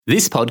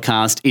This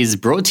podcast is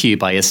brought to you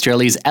by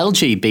Australia's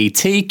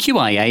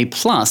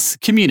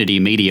LGBTQIA+ community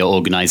media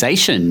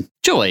organisation,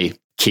 Joy.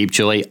 Keep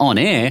Joy on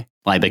air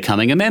by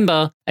becoming a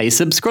member, a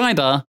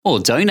subscriber, or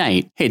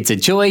donate. Head to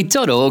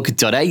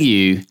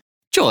joy.org.au.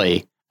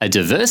 Joy, a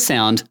diverse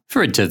sound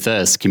for a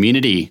diverse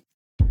community.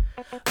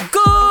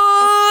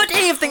 Good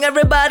evening,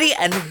 everybody,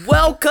 and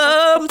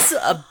welcome to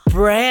a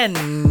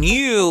brand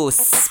new,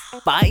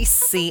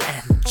 spicy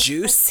and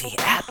juicy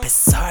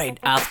episode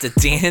of the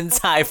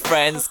DNTI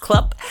Friends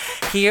Club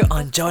here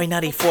on Joy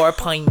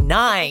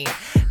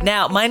 94.9.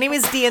 Now, my name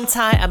is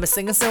DNTI. I'm a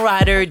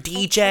singer-songwriter,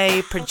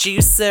 DJ,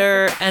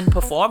 producer, and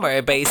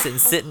performer based in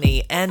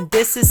Sydney, and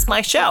this is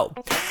my show.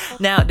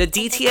 Now, the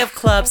DTF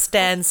Club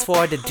stands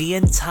for the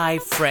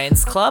DNTI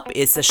Friends Club.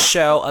 It's a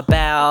show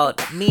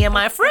about me and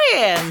my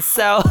friends.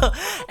 So,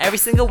 every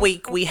single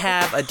week we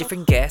have a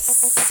different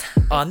guest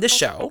on the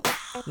show.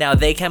 Now,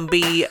 they can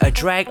be a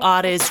drag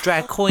artist,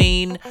 drag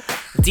queen,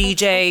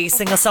 DJ,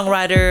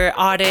 singer-songwriter,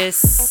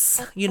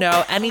 artist,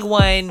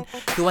 anyone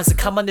who wants to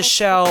come on the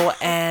show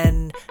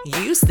and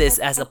use this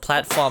as a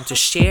platform to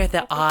share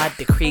their art,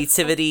 their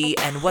creativity,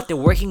 and what they're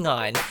working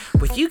on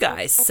with you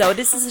guys. So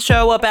this is a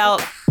show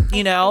about,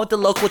 the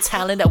local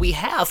talent that we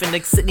have in the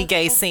Sydney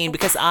gay scene,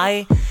 because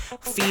I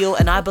feel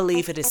and I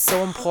believe it is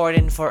so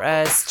important for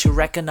us to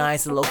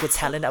recognize the local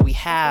talent that we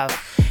have,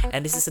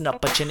 and this is an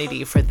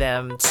opportunity for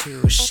them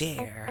to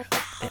share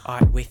their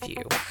art with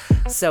you.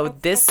 So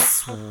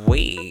this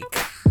week,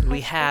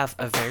 we have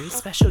a very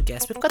special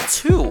guest. We've got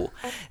two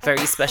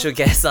very special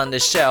guests on the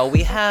show.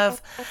 We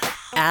have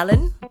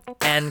Alan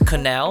and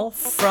Cornell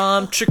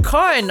from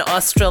Tricorn,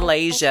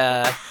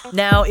 Australasia.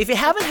 Now, if you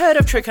haven't heard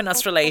of Tricorn,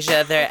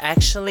 Australasia, they're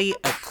actually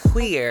a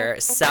queer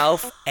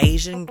South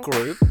Asian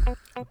group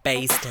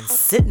based in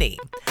Sydney.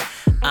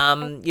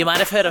 You might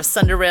have heard of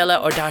Cinderella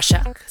or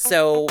Darshak.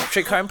 So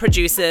Tricorn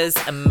produces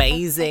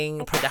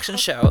amazing production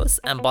shows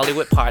and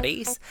Bollywood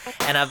parties,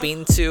 and I've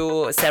been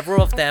to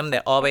several of them.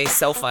 They're always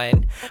so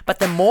fun, but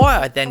they're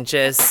more than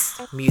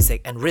just music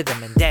and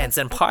rhythm and dance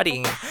and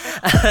partying.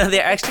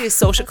 They're actually a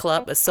social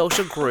club, a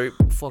social group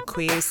for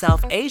queer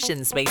South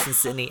Asians based in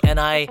Sydney,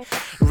 and I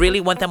really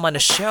want them on the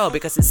show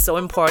because it's so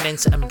important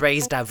to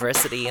embrace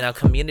diversity in our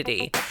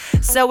community.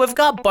 So we've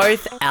got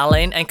both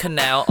Alan and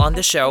Cornell on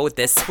the show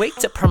this week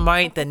to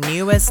promote the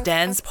newest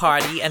dance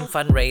party and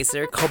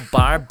fundraiser called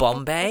Bar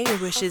Bombay,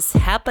 which is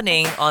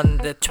happening on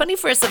the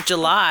 21st of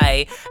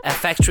July at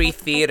Factory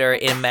Theatre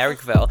in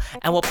Marrickville.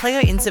 And we'll play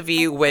our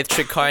interview with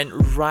Tricorn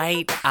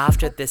right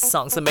after this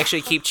song. So make sure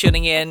you keep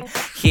tuning in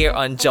here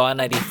on Joy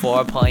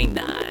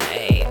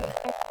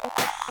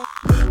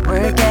 94.9.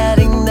 We're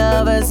getting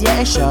nervous, yeah,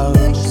 it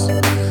shows.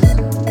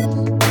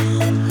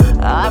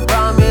 I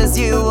promise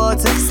you will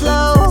take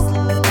slow.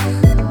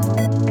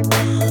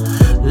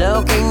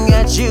 Looking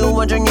at you,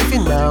 wondering if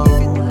you know.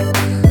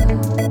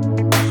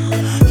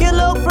 You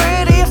look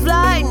pretty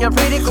fly in your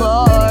pretty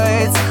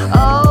clothes.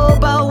 Oh,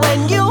 but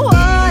when you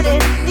want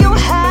it, you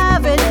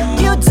have it.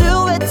 You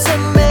do it to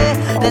me.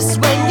 That's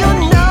when you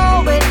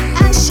know it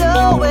and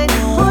show it.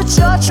 Put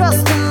your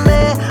trust in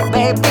me,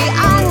 baby.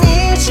 I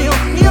need you,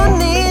 you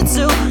need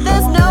to.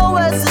 There's no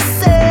words to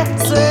say,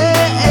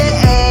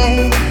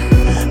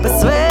 but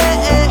swear.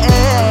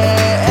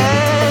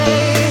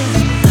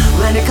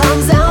 When it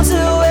comes down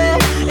to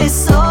it,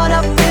 it's all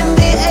up in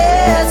the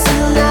air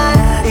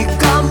tonight. It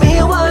got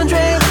me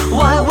wondering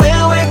why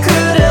when we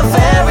could have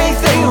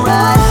everything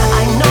right. I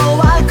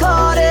know I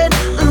caught it,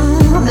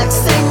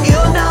 next thing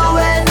you know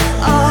it.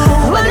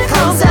 Oh, when it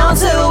comes down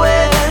to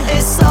it,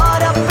 it's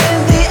all up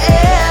in the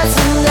air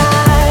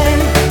tonight.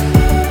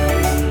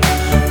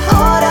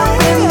 All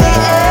up in the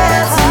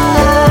air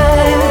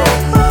tonight.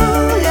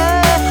 Oh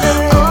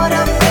yeah, all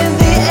up in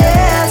the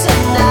air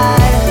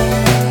tonight.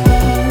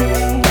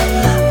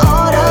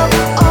 All up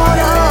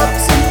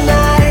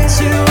tonight,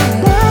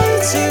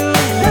 tonight.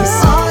 It's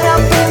all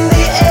up in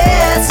the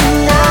air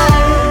tonight.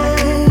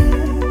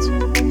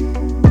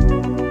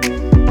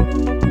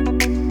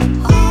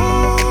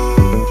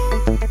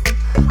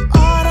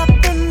 All up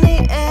in the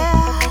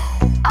air.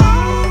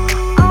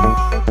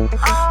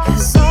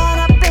 It's all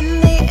up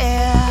in the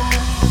air.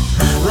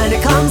 When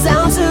it comes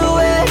down to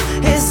it,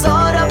 it's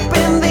all up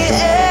in the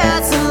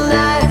air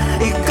tonight.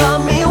 It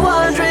got me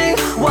wondering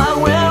why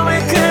when we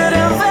could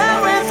have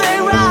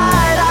everything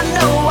right. I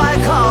know I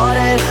caught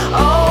it.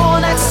 Oh,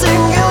 next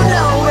thing you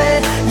know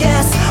it.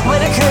 Yes,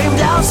 when it came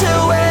down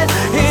to it,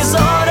 it's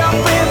all up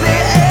in the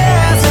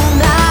air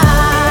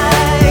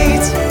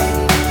tonight.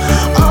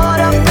 All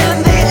up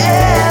in the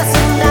air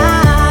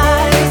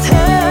tonight.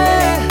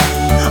 Hey.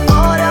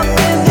 All up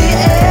in the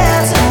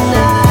air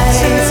tonight.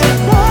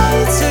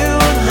 Tonight.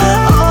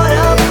 All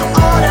up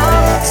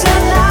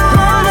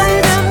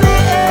tonight.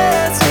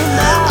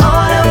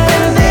 All up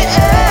in the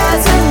air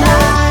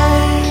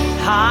tonight.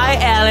 Hi,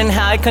 Alan.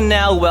 Hi,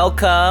 Cornell.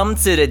 Welcome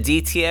to the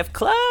DTF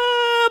Club.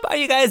 How are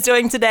you guys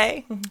doing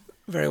today?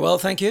 Very well,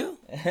 thank you.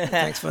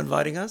 Thanks for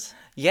inviting us.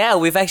 Yeah,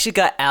 we've actually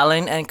got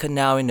Alan and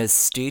Cornell in the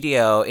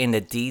studio, in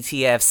the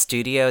DTF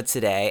studio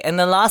today. And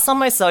the last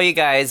time I saw you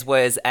guys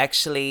was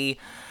actually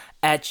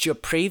at your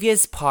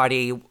previous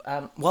party.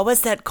 What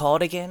was that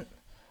called again?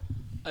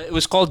 It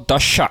was called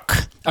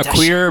Dashak, a Dashak.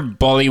 queer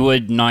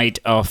Bollywood night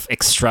of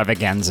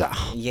extravaganza.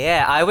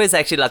 Yeah, I was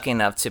actually lucky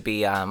enough to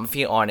be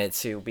feel honored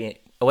to be.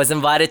 I was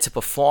invited to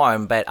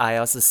perform, but I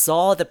also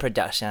saw the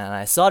production and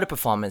I saw the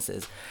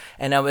performances,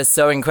 and it was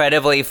so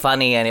incredibly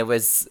funny. And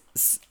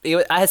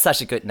I had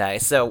such a good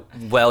night. So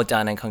well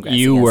done and congrats.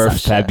 You again, were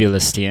Sasha.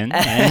 fabulous, Tian.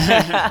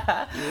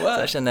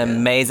 Such an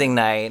amazing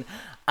night.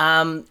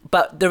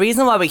 But the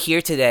reason why we're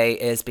here today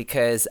is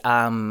because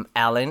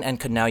Alan and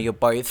Kunal, you're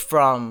both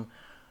from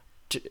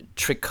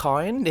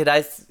Tricone.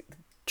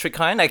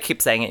 Tricone? I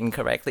keep saying it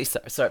incorrectly.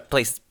 So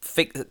please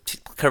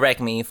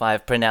correct me if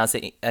I've pronounced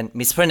it and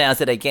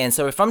mispronounced it again.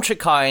 So we're from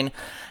Tricone,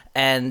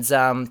 and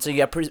so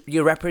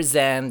you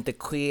represent the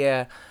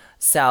queer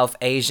South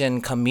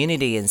Asian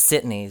community in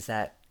Sydney. Is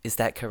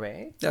that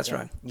correct? That's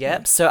right.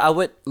 Yep. So I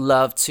would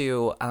love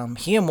to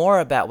hear more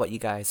about what you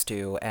guys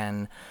do,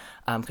 and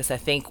because I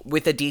think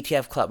with the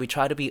DTF Club, we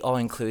try to be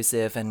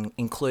all-inclusive and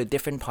include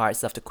different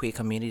parts of the queer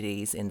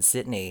communities in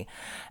Sydney.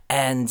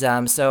 And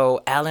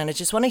so, Alan, I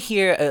just want to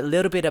hear a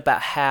little bit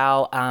about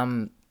how,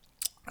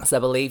 so I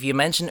believe you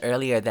mentioned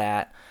earlier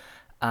that,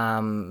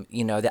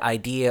 the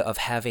idea of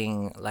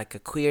having like a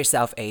queer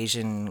South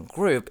Asian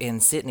group in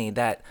Sydney,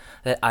 that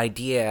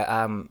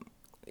idea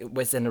it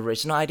was an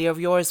original idea of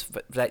yours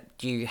that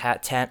you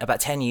had about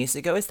 10 years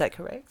ago. Is that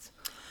correct?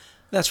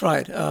 That's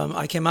right.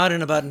 I came out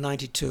in about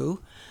 92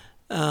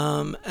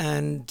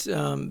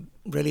 and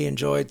really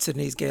enjoyed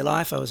Sydney's gay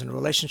life. I was in a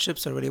relationship,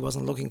 so I really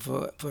wasn't looking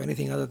for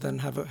anything other than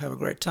have a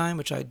great time,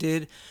 which I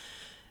did.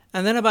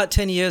 And then about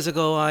 10 years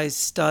ago, I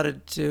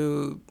started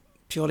to,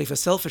 purely for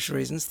selfish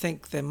reasons,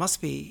 think there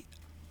must be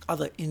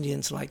other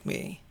Indians like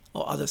me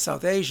or other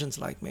South Asians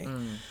like me.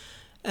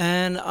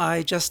 And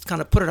I just kind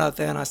of put it out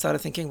there, and I started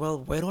thinking, well,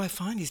 where do I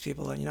find these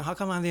people? And, how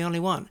come I'm the only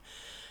one?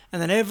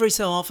 And then every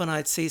so often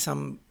I'd see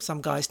some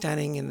guy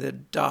standing in the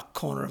dark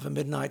corner of a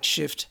midnight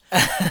shift.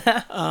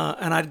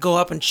 And I'd go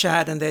up and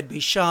chat, and they'd be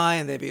shy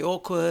and they'd be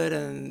awkward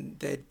and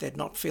they'd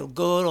not feel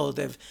good, or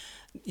they've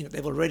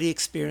already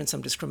experienced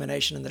some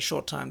discrimination in the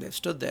short time they've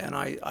stood there. And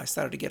I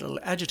started to get a little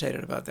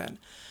agitated about that.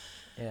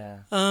 Yeah.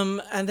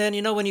 And then,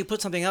 when you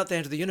put something out there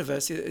into the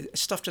universe,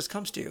 stuff just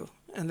comes to you.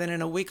 And then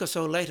in a week or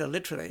so later,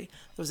 literally,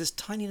 there was this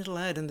tiny little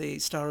ad in the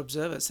Star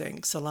Observer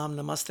saying, Salam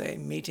Namaste,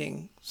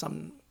 meeting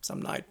some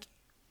night,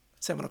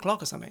 7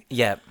 o'clock or something.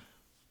 Yeah.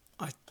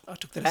 I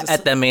took that as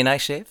At the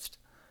midnight shift?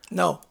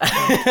 No.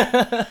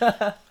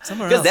 Somewhere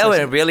Because else. that would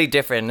actually. be really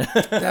different.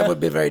 That would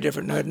be very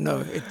different.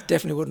 No, it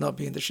definitely would not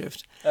be in the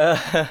shift.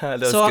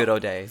 Those So- good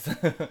old days.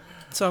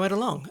 So I went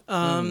along.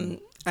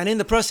 And in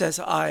the process,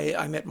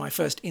 I met my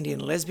first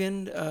Indian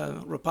lesbian,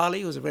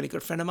 Rupali, who was a really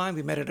good friend of mine.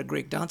 We met at a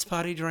Greek dance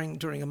party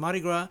during a Mardi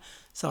Gras.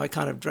 So I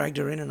kind of dragged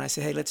her in and I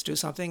said, hey, let's do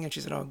something. And she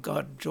said, oh,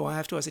 God, do I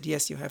have to? I said,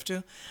 yes, you have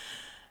to.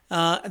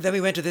 And then we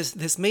went to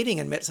this meeting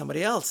and met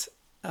somebody else,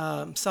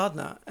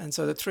 Sadhna. And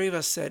so the three of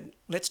us said,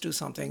 let's do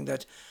something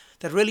that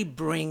really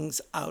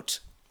brings out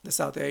the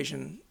South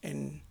Asian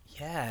in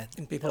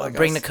people like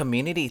Bring us. the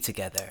community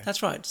together.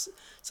 That's right.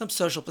 Some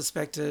social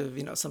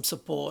perspective, some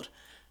support,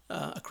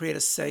 create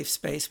a safe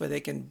space where they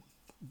can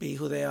be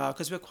who they are,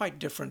 because we're quite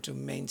different to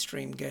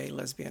mainstream gay,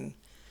 lesbian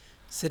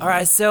Sydney. All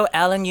right, so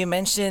Alan, you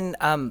mentioned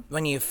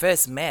when you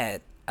first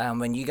met,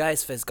 when you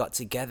guys first got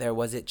together,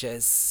 was it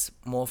just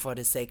more for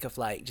the sake of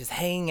like just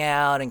hanging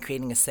out and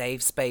creating a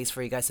safe space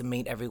for you guys to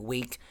meet every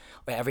week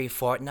or every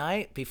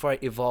fortnight before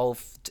it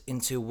evolved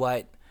into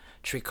what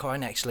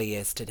Tricorn actually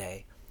is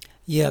today?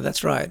 Yeah,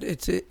 that's right.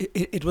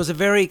 It was a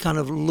very kind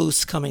of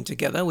loose coming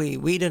together.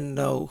 We didn't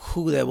know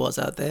who there was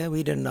out there.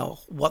 We didn't know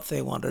what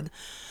they wanted.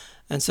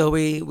 And so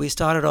we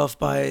started off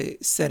by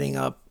setting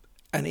up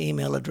an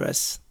email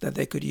address that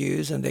they could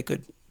use, and they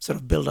could sort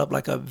of build up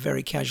like a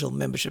very casual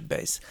membership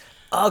base.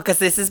 Oh, because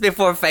this is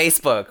before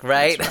Facebook,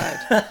 right?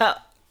 That's right.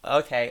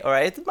 Okay, all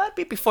right. It might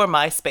be before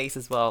MySpace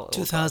as well.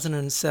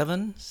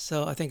 2007,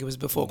 so I think it was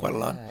before quite a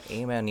lot.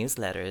 Email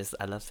newsletters,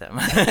 I love them.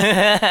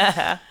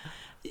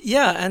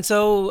 Yeah, and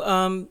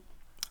so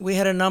we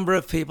had a number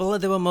of people.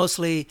 They were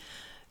mostly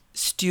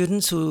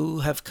students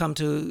who have come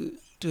to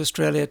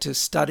Australia to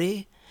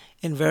study.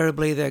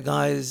 Invariably, they're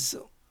guys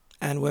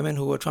and women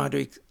who were trying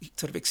to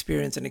sort of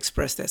experience and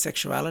express their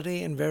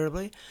sexuality,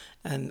 invariably.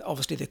 And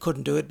obviously, they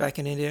couldn't do it back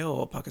in India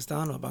or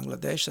Pakistan or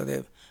Bangladesh, so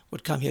they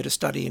would come here to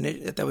study, and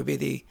that would be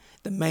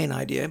the main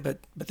idea. But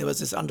there was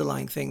this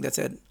underlying thing that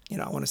said,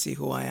 I want to see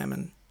who I am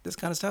and this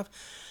kind of stuff.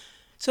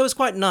 So it was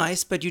quite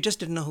nice, but you just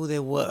didn't know who they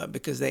were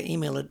because their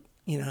email,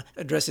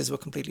 addresses were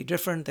completely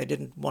different. They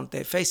didn't want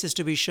their faces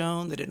to be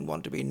shown. They didn't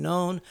want to be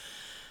known.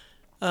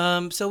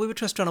 So we were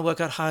just trying to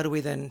work out how do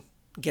we then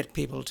get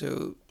people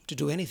to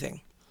do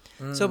anything.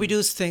 So we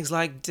do things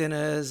like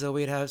dinners, or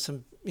we'd have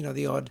some,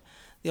 the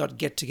odd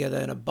get together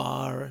in a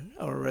bar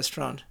or a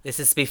restaurant.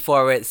 This is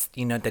before it's,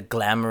 the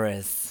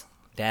glamorous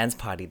dance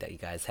party that you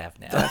guys have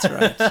now. That's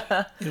right.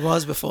 It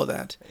was before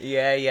that.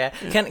 Yeah.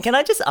 Can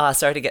I just ask,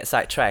 sorry to get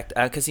sidetracked,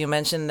 because you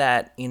mentioned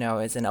that,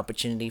 it's an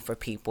opportunity for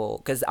people,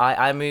 because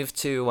I moved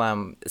to,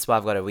 that's why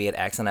I've got a weird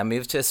accent, I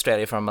moved to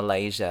Australia from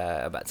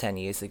Malaysia about 10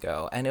 years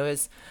ago, and it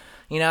was,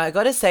 I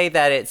got to say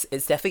that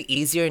it's definitely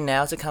easier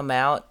now to come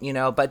out,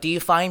 but do you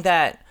find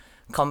that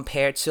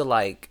compared to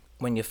like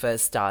when you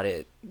first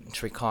started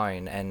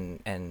Tricorn and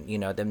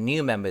the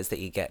new members that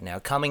you get now,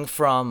 coming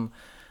from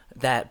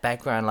that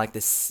background, like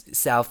this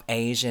South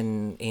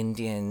Asian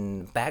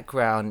Indian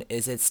background,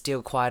 is it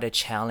still quite a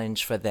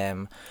challenge for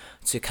them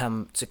to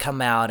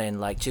come out and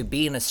like to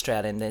be in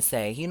Australia and they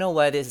say, you know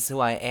what, this is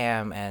who I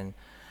am, and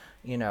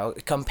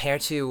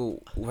compared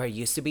to where it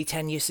used to be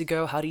 10 years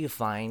ago, how do you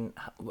find,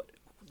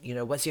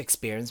 what's your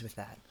experience with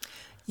that?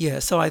 Yeah,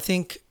 so I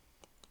think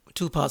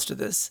two parts to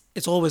this.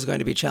 It's always going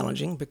to be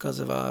challenging because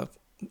of our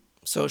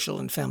social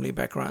and family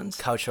backgrounds,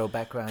 cultural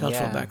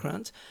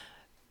backgrounds,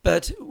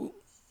 but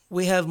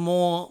we have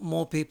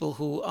more people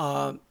who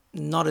are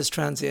not as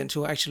transient,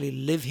 who actually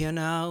live here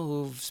now,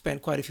 who've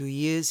spent quite a few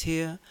years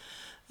here,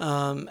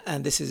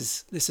 and this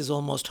is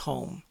almost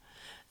home,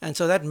 and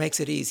so that makes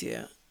it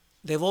easier.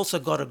 They've also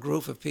got a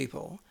group of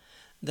people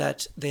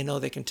that they know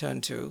they can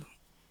turn to,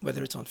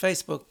 whether it's on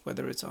Facebook,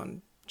 whether it's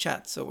on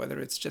chats, or whether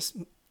it's just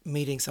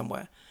meeting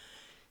somewhere.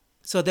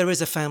 So there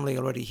is a family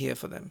already here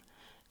for them.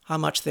 How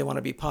much they want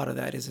to be part of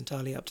that is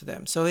entirely up to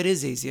them. So it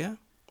is easier,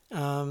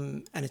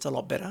 and it's a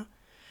lot better.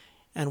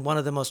 And one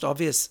of the most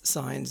obvious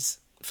signs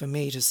for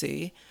me to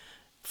see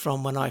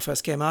from when I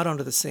first came out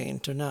onto the scene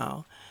to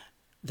now,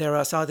 there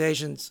are South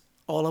Asians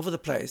all over the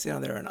place.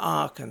 They're in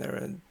ARC and they're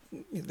in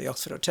the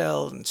Oxford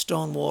Hotel and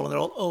Stonewall, and they're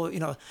all,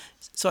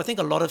 So I think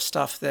a lot of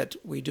stuff that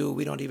we do,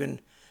 we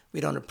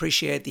don't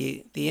appreciate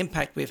the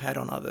impact we've had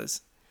on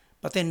others,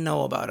 but they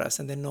know about us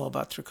and they know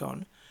about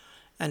Tricorn.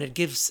 And it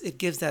gives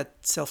that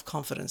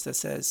self-confidence that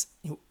says,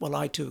 well,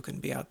 I too can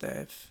be out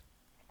there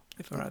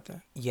if we're out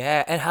there.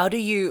 Yeah, and how do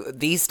you,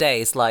 these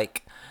days,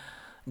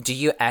 do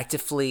you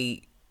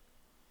actively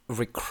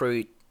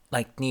recruit,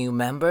 new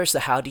members?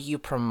 How do you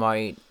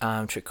promote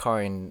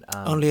Tricorn?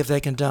 Only if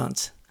they can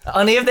dance.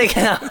 Only if they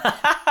can.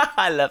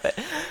 I love it.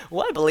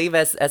 Well, I believe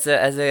as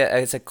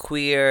a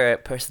queer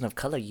person of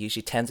color, you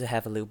usually tend to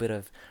have a little bit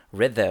of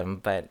rhythm,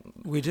 but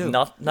we do.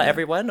 Not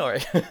everyone, or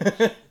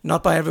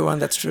not by everyone.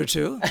 That's true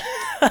too.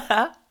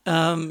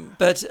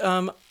 But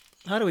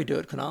how do we do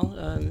it,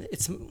 Kunal?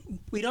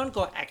 We don't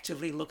go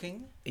actively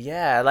looking.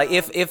 Yeah,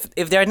 if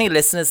there are any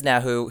listeners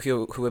now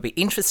who would be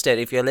interested,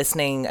 if you're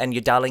listening and you're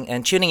dialing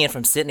and tuning in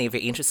from Sydney, if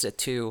you're interested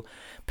to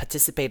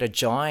participate or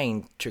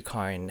join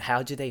Tricorn,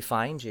 how do they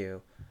find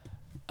you?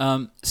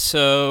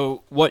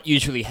 So what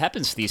usually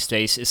happens these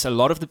days is a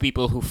lot of the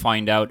people who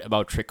find out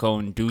about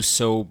Tricorn do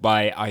so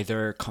by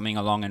either coming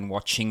along and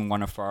watching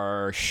one of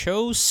our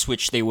shows,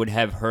 which they would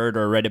have heard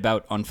or read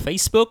about on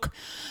Facebook.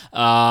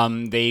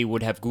 They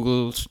would have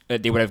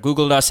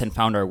Googled us and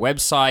found our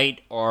website,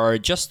 or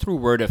just through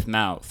word of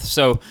mouth.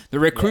 So the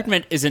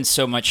recruitment isn't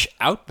so much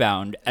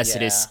outbound as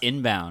it is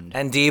inbound.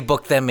 And do you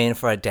book them in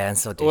for a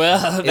dance audition?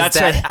 Well, right.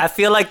 I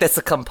feel like that's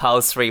a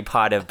compulsory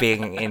part of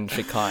being in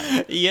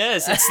Tricorn.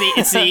 Yes,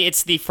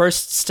 it's the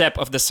first step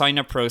of the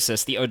sign-up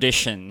process, the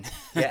audition.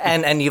 Yeah,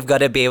 and you've got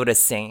to be able to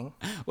sing.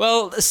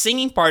 Well, the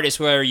singing part is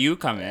where you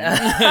come in.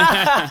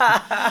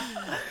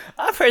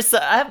 I've heard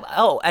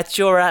at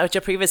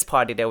your previous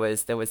party there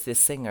was this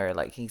singer,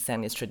 he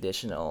sang his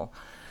traditional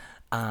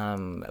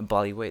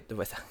Bollywood,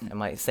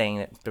 am I saying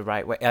it the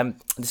right way?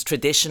 This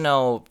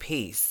traditional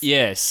piece.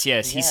 Yes.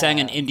 He sang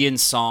an Indian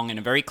song in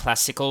a very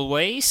classical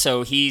way.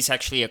 So he's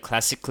actually a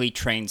classically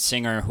trained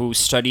singer who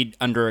studied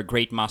under a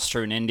great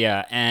master in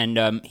India,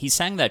 and he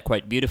sang that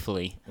quite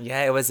beautifully.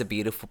 Yeah, it was a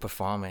beautiful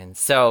performance.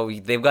 So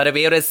they've got to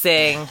be able to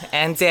sing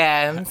and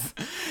dance.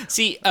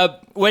 See,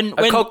 when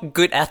cook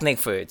good ethnic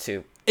food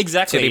too.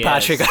 Exactly. To be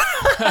Patrick.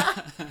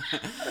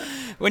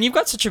 When you've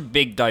got such a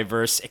big,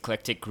 diverse,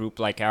 eclectic group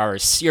like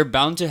ours, you're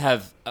bound to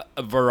have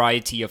a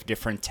variety of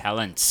different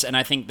talents. And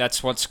I think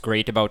that's what's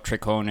great about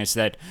Tricorn, is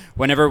that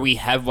whenever we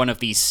have one of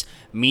these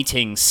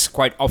meetings,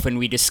 quite often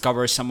we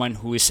discover someone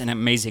who is an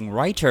amazing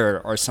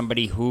writer, or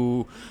somebody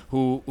who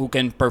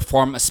can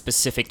perform a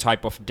specific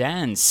type of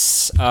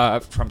dance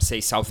from, say,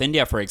 South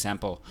India, for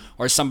example,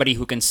 or somebody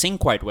who can sing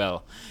quite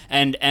well.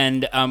 And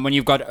when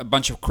you've got a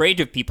bunch of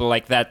creative people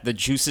like that, the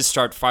juices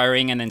start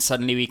firing, and then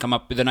suddenly we come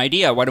up with an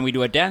idea. Why don't we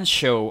do a dance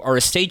show or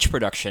a stage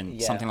production,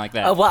 something like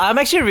that? Well, I'm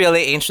actually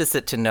really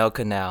interested to know,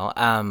 Kunal.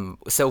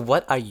 So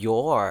what are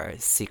your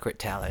secret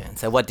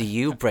talents, and what do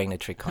you bring to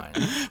Tricorn?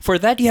 For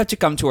that, you have to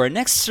come to our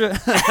next. There was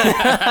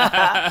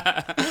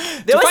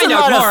a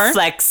lot of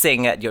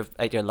flexing at your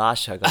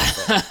last show.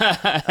 That's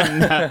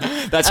and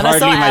hardly I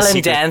saw my Alan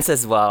secret. dance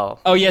as well.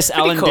 Oh yes,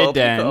 Pretty Alan cool, did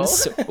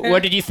dance.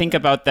 What did you think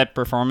about that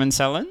performance,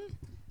 Alan?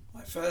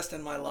 first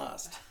and my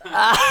last.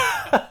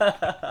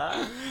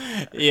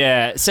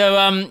 Yeah.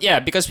 So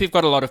because we've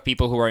got a lot of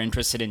people who are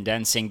interested in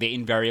dancing, they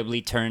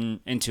invariably turn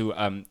into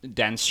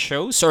dance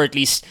shows, or at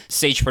least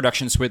stage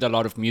productions with a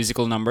lot of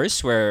musical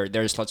numbers where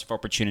there's lots of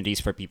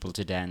opportunities for people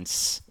to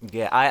dance.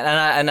 Yeah,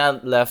 I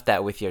love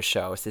that with your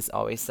shows. It's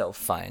always so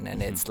fun,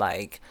 and it's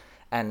like,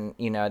 and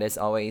you know, there's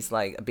always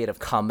like a bit of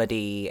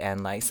comedy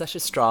and like such a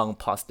strong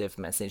positive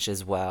message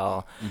as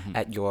well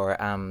at your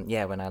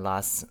when I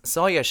last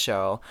saw your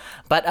show.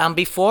 But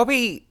before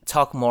we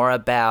talk more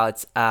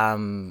about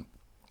your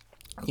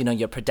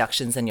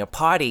productions and your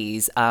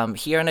parties,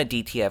 here on a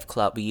DTF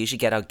Club, we usually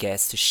get our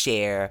guests to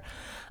share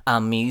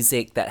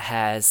music that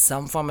has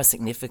some form of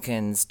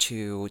significance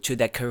to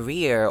their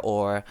career,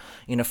 or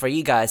for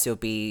you guys it'll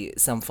be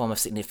some form of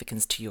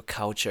significance to your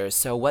culture.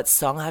 So what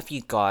song have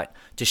you got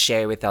to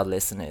share with our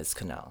listeners,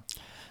 Kunal?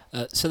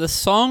 So the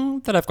song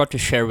that I've got to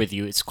share with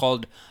you, it's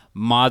called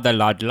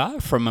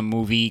Madaladla, from a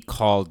movie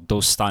called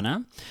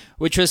Dostana,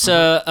 which was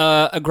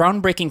a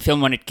groundbreaking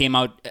film when it came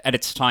out at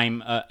its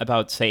time,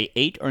 about, say,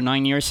 8 or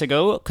 9 years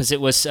ago, because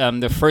it was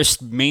the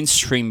first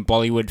mainstream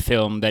Bollywood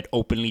film that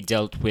openly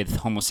dealt with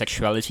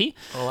homosexuality.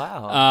 Oh,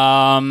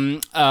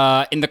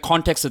 wow. In the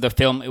context of the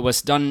film, it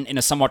was done in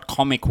a somewhat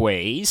comic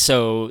way,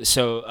 so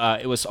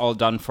it was all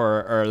done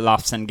for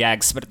laughs and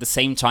gags, but at the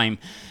same time,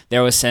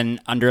 there was an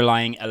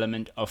underlying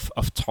element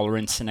of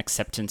tolerance and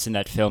acceptance in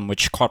that film,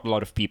 which caught a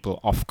lot of people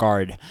off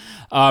guard.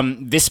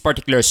 This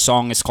particular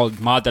song is called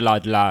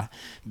Madaladla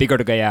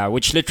Bigad Gaya,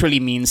 which literally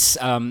means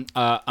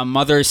a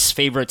mother's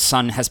favorite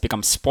son has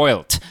become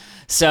spoiled.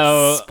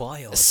 So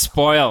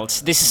spoiled.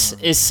 This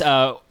is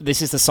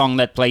the song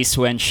that plays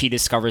when she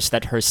discovers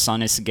that her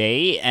son is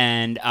gay,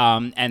 and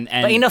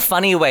but in a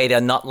funny way, they're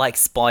not like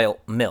spoiled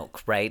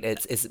milk, right?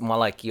 It's more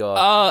like your.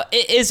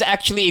 It is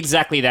actually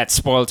exactly that,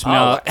 spoiled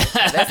milk.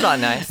 That's not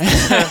nice.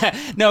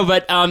 No,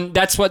 but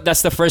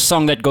that's the first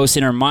song that goes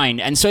in her mind,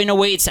 and so in a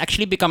way, it's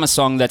actually become a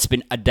song that's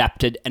been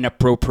adapted and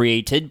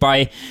appropriated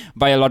by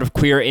a lot of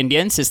queer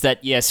Indians. Is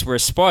that yes, we're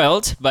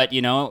spoiled, but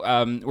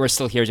we're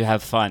still here to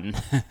have fun.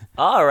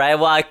 All right.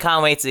 Well, I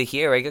can't wait to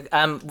hear it.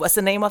 What's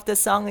the name of this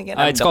song again?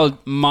 It's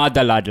called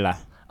Madaladla.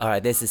 All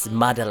right, this is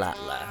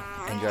Madaladla,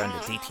 and you're on the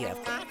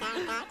DTF Club.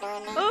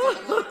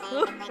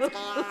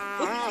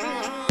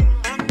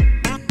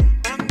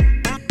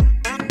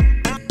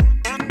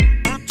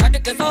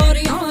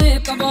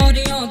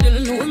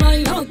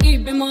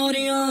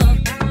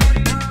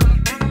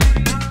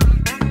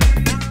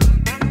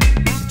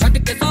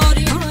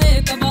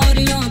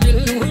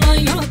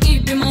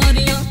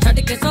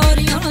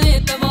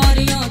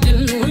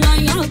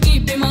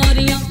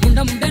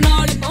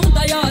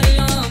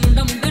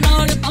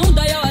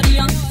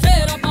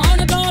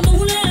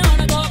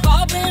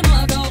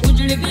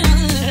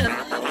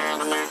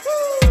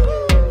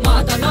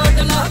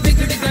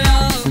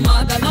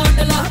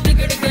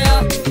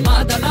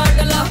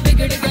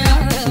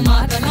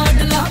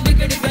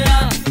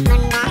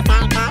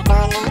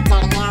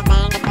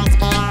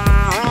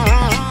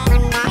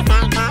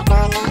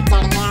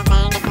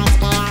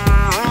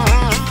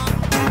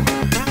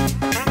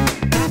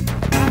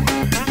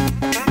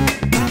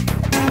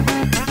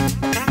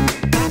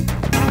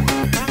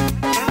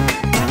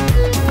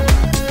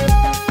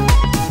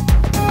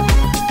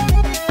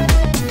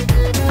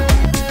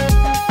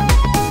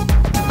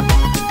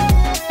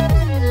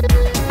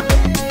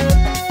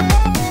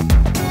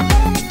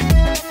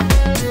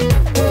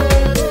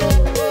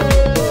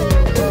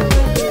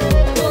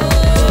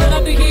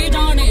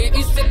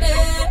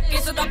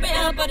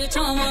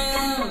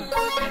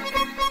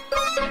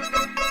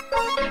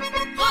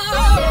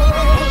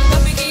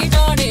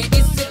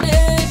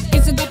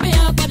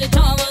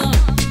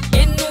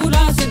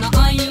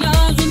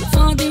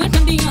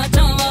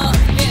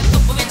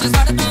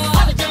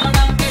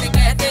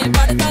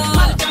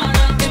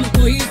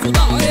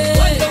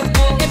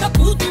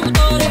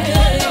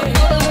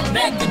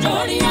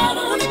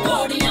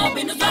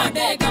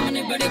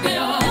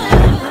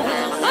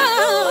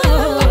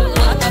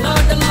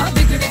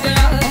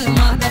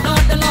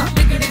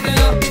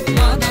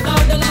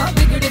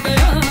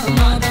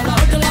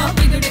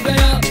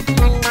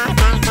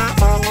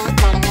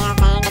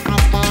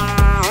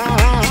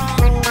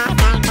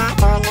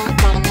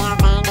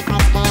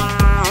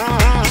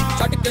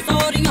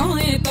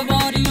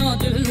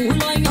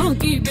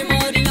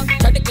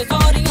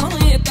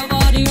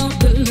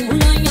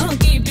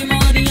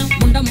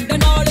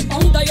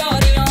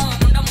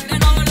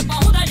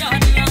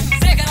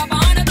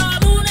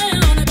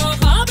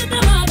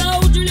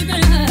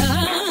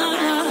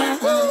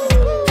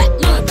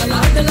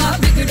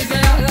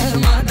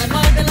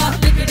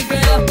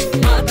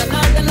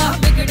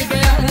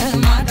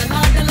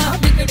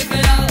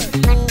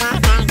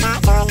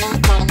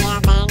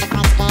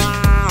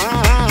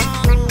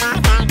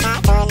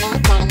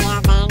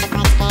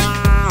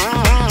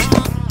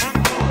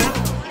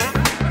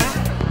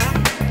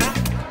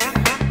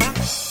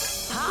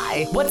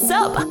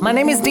 up? My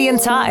name is Dian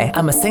Tai.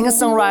 I'm a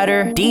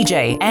singer-songwriter,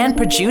 DJ, and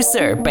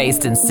producer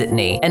based in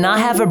Sydney, and I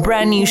have a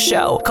brand new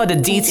show called the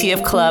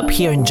DTF Club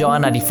here in Joy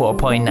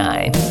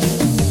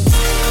 94.9.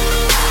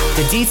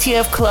 The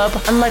DTF Club,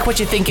 unlike what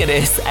you think it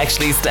is,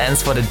 actually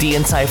stands for the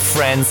Dian Tai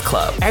Friends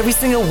Club. Every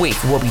single week,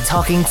 we'll be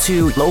talking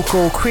to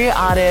local queer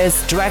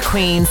artists, drag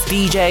queens,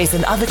 DJs,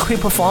 and other queer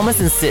performers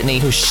in Sydney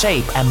who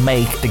shape and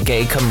make the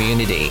gay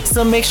community.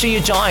 So make sure you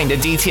join the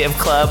DTF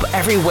Club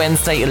every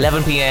Wednesday,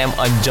 11 p.m.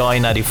 on Joy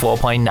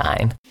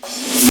 94.9.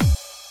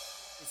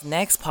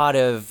 Next part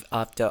of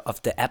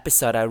the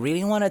episode, I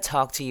really want to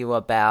talk to you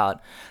about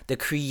the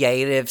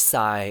creative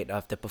side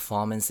of the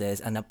performances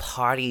and the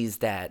parties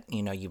that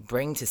you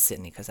bring to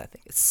Sydney, because I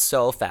think it's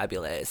so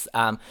fabulous.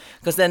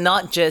 Because they're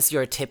not just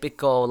your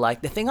typical,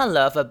 like, the thing I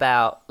love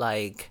about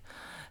like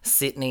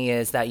Sydney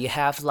is that you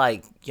have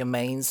like your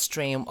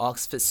mainstream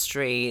Oxford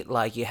Street,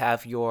 like you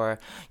have your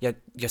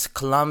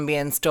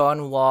Colombian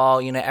Stonewall.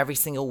 Every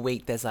single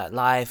week there's like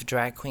live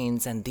drag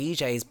queens and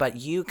DJs, but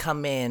you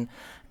come in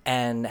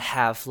and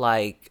have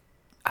like,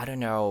 I don't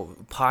know,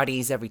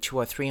 parties every 2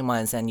 or 3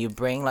 months, and you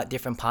bring like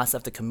different parts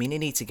of the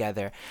community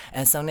together,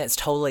 and something that's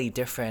totally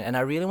different. And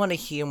I really want to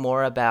hear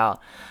more about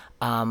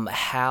when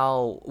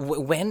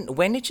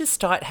did you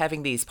start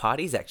having these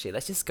parties? Actually,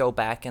 let's just go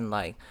back and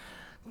like,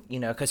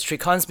 because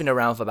Tricon's been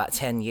around for about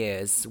 10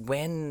 years.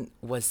 When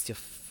was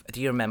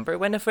do you remember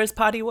when the first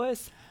party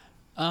was?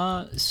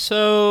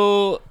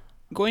 So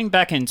going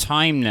back in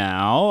time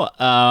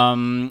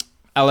now,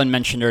 Alan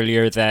mentioned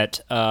earlier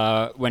that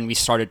when he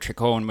started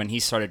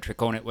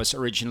Tricone, it was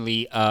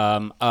originally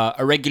a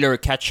regular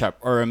catch-up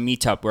or a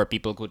meetup where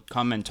people could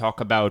come and talk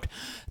about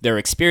their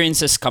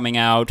experiences coming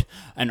out,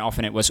 and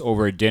often it was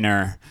over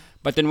dinner.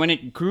 But then when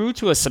it grew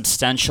to a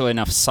substantial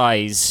enough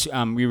size,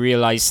 we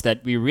realized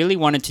that we really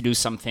wanted to do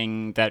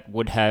something that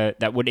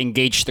would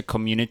engage the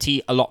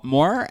community a lot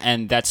more,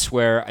 and that's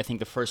where I think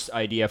the first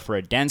idea for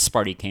a dance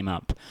party came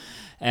up.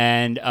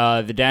 And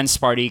the dance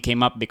party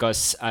came up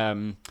because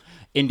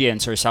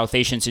Indians or South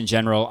Asians in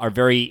general are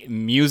very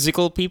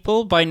musical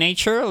people by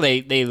nature.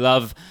 They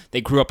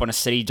grew up on a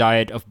steady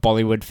diet of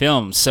Bollywood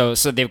films. So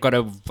they've got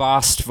a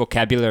vast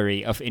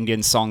vocabulary of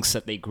Indian songs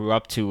that they grew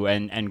up to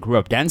and grew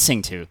up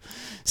dancing to.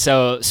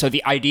 So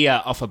the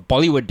idea of a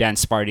Bollywood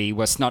dance party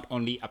was not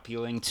only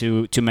appealing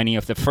to many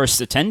of the first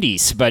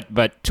attendees,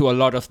 but to a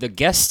lot of the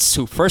guests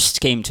who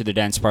first came to the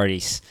dance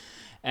parties.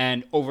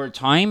 And over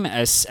time,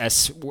 as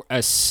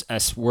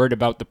word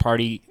about the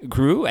party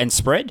grew and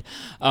spread,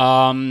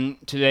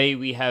 today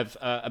we have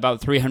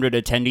about 300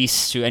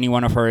 attendees to any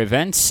one of our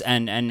events,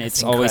 and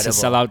it's always a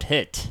sellout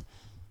hit.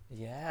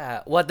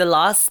 Yeah. Well, the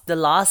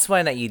last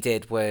one that you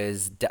did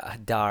was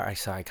sorry,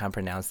 I can't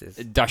pronounce this.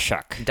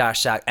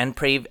 Darshak. And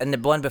the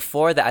one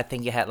before that, I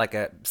think you had like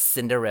a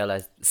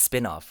Cinderella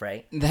spin-off,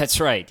 right? That's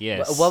right.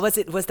 Yes. What was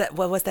it?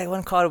 What was that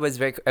one called? It was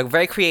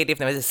very creative.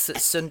 It was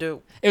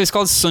It was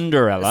called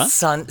Sunderella.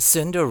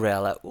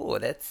 Sunderella. Oh,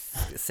 that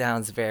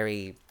sounds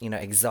very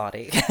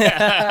exotic.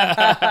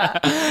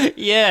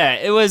 Yeah,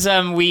 it was.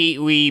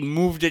 We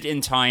moved it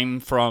in time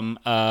from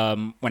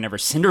whenever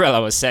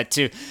Cinderella was set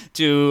to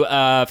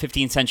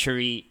 15th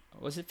century.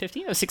 Was it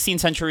 15th or 16th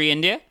century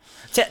India?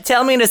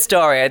 Tell me the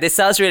story. This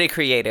sounds really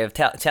creative.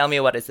 Tell me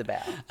what it's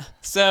about.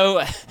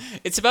 So,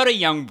 it's about a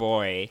young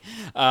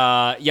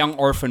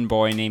orphan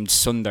boy named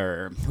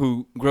Sundar,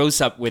 who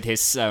grows up with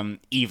his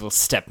evil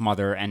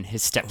stepmother and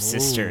his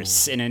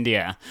stepsisters in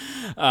India,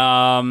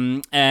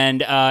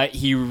 and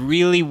he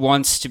really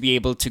wants to be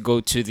able to go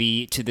to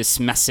this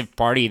massive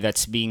party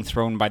that's being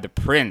thrown by the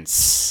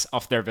prince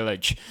of their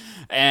village.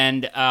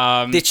 And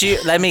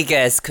let me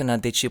guess, Kuna,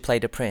 did you play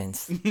the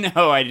prince?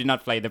 No, I did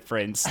not play the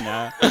prince.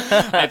 No,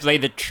 I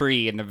played the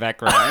tree in the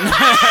background.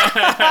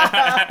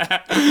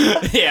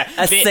 Yeah,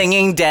 a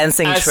singing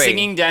dancing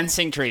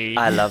tree.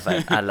 I love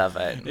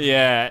it.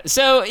 Yeah.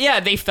 So yeah,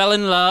 they fell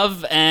in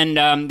love,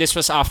 and this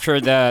was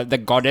after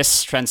the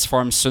goddess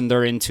transformed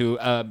Sundar into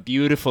a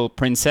beautiful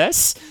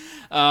princess.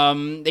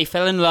 They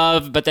fell in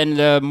love, but then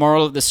the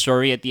moral of the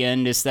story at the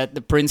end is that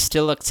the prince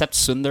still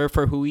accepts Sundar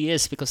for who he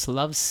is, because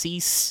love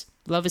is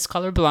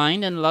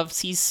colorblind, and love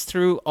sees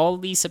through all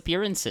these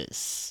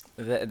appearances.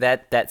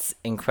 That's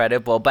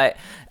incredible. But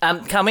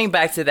coming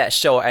back to that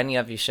show, any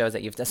of your shows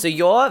that you've done, so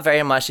you're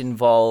very much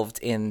involved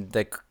in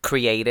the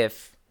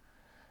creative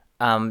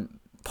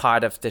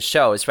part of the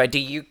shows, right? Do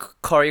you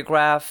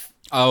choreograph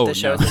the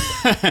shows?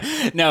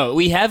 No. No,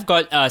 we have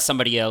got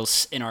somebody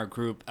else in our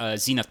group,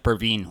 Zinat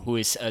Perveen, who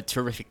is a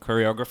terrific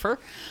choreographer.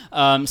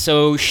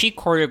 So she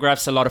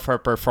choreographs a lot of our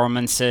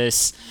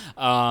performances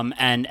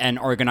and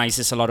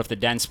organizes a lot of the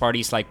dance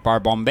parties like Bar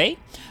Bombay.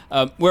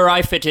 Where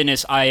I fit in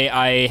is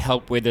I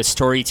help with the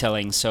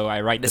storytelling, so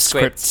I write the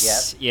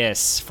scripts,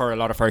 yes, for a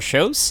lot of our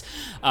shows,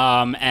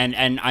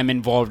 and I'm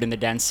involved in the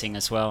dancing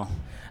as well.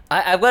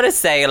 I've got to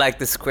say, like,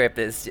 the script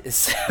is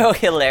so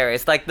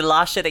hilarious. Like, the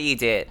last show that you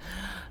did,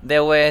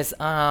 there was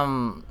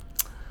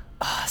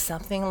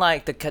something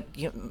like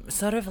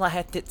sort of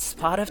like it's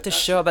part of the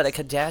show about the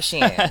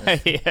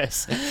Kardashians.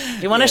 Yes.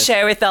 You want to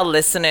share with our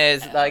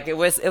listeners? Like, it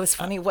was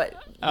funny. What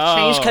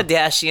Change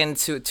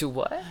Kardashian to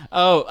what?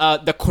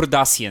 The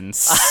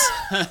Kardashians.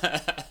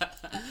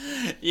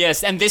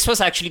 Yes, and this was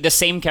actually the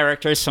same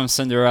characters from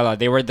Cinderella.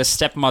 They were the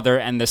stepmother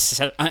and the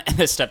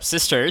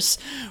stepsisters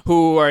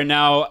who are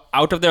now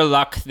out of their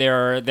luck.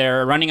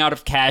 They're running out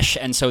of cash,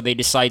 and so they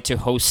decide to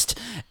host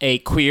a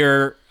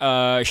queer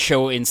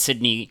show in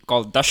Sydney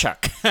called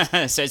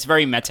Dashak. So it's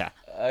very meta.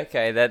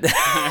 Okay, that.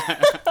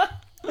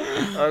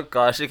 Oh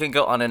gosh, you can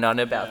go on and on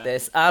about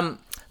this.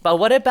 But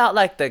what about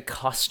like the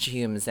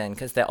costumes then?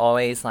 Because they're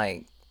always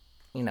like,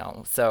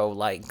 so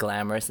like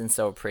glamorous and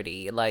so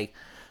pretty. Like,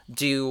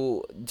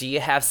 do you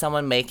have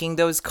someone making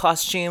those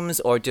costumes,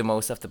 or do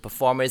most of the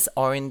performers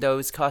are in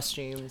those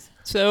costumes?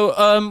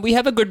 So we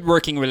have a good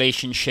working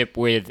relationship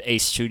with a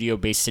studio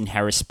based in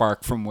Harris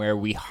Park, from where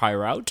we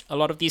hire out a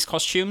lot of these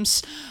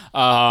costumes.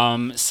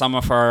 Some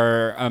of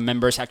our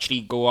members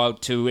actually go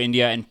out to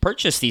India and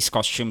purchase these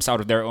costumes out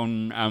of their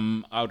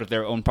own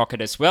pocket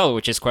as well,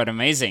 which is quite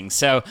amazing.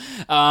 So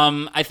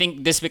I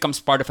think this becomes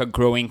part of a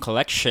growing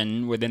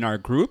collection within our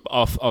group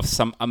of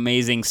some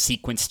amazing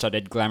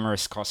sequin-studded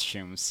glamorous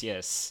costumes.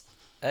 Yes.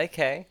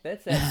 Okay,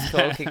 that's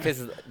cool,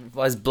 because I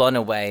was blown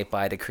away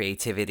by the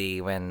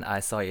creativity when I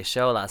saw your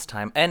show last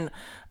time. And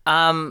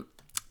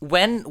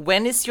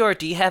when is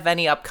do you have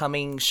any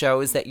upcoming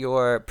shows that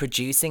you're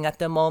producing at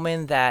the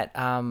moment that,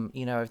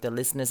 if the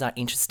listeners are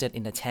interested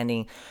in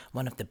attending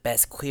one of the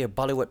best queer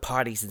Bollywood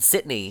parties in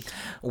Sydney,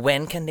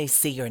 when can they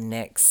see your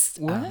next?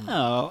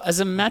 Well, as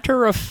a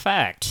matter of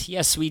fact,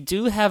 yes, we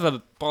do have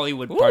a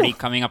Bollywood party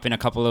coming up in a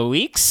couple of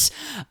weeks.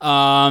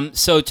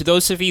 So to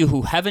those of you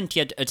who haven't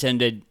yet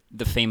attended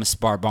the famous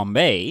Bar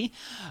Bombay,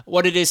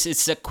 what it is,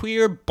 it's a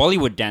queer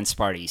Bollywood dance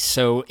party.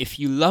 So if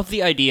you love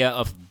the idea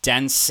of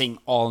dancing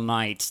all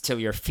night till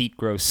your feet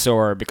grow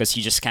sore because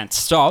you just can't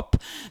stop,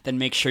 then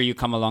make sure you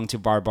come along to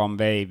Bar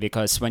Bombay,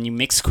 because when you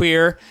mix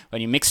queer, when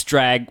you mix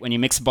drag, when you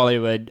mix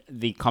Bollywood,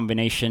 the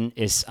combination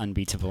is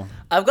unbeatable.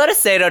 I've got to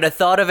say though, the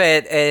thought of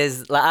it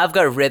is, like, I've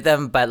got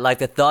rhythm, but like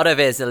the thought of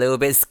it is a little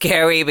bit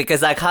scary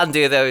because I can't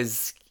do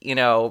those,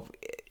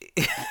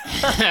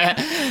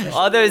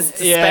 all those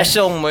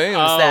special moves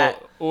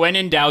that. When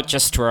in doubt,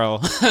 just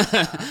twirl,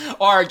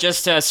 or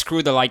just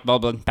screw the light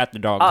bulb and pat the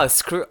dog.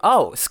 Screw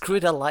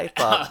the light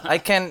bulb. I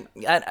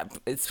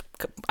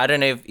don't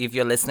know if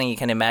you're listening, you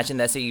can imagine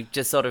that. So you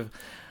just sort of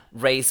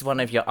raise one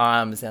of your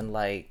arms and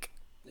like.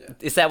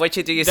 Is that what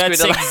you do?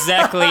 That's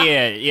exactly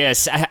it.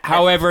 Yes.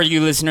 However,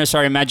 you listeners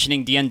are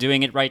imagining Dian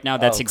doing it right now.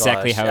 That's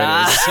exactly how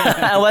it is.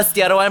 And what's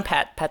the other one?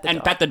 Pat the dog.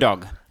 And pat the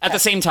dog at the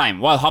same time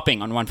while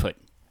hopping on one foot.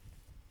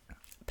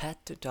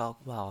 Pat the dog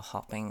while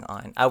hopping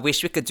on. I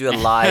wish we could do a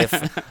live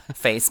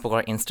Facebook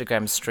or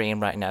Instagram stream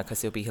right now,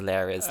 because it'll be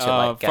hilarious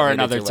to get for me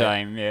another to do it.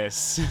 time.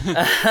 Yes.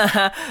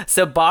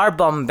 So Bar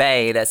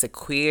Bombay, that's a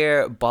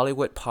queer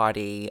Bollywood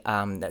party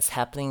that's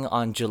happening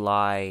on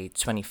July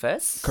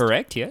 21st.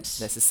 Correct. Yes.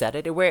 That's a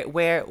Saturday.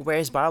 Where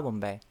is Bar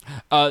Bombay?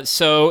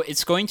 So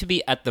it's going to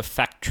be at the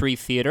Factory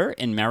Theatre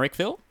in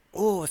Marrickville.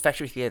 Oh,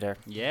 Factory Theatre.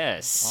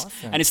 Yes.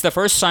 Awesome. And it's the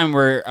first time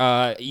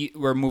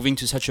we're moving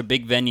to such a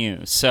big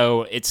venue.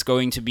 So it's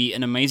going to be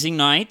an amazing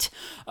night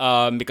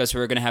because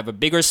we're going to have a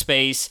bigger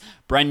space,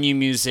 brand new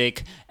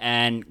music,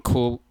 and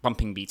cool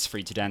pumping beats for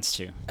you to dance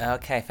to.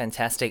 Okay,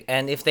 fantastic.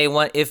 And if the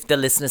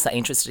listeners are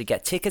interested to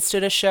get tickets to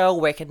the show,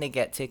 where can they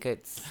get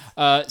tickets?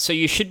 So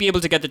you should be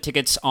able to get the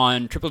tickets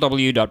on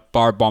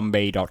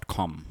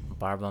www.barbombay.com.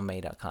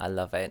 Barbombay.com. I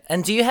love it.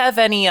 And do you have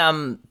any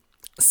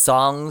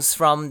songs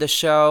from the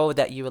show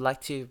that you would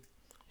like to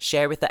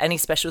share with us? Any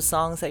special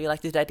songs that you'd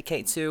like to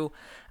dedicate to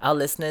our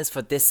listeners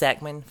for this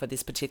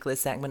particular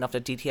segment of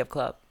the DTF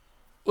Club?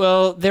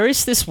 Well, there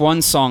is this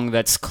one song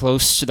that's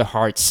close to the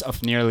hearts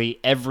of nearly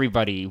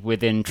everybody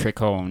within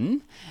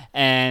Tricone,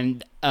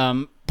 and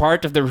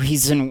part of the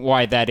reason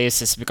why that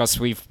is because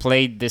we've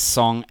played this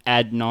song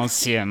ad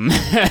nauseum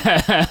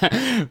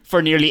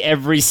for nearly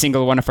every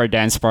single one of our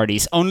dance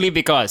parties, only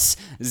because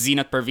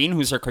Zinat Parveen,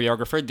 who's our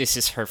choreographer, this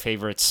is her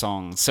favorite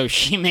song. So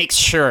she makes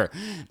sure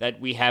that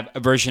we have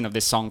a version of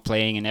this song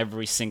playing in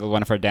every single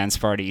one of our dance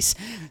parties.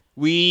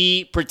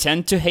 We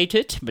pretend to hate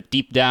it, but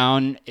deep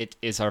down, it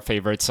is our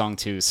favorite song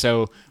too.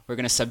 So we're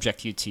gonna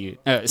subject you to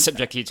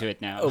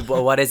it now.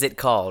 What is it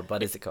called?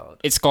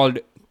 It's called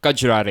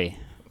Kajrare.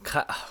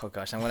 Oh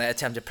gosh, I'm gonna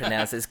attempt to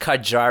pronounce this.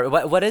 Kajrare.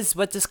 What does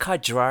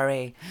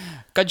Kajrare?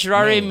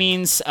 Kajrare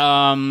means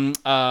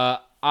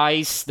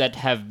eyes that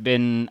have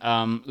been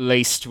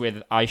laced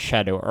with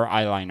eyeshadow or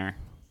eyeliner.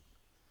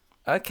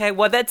 Okay,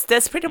 well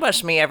that's pretty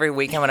much me every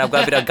weekend when I've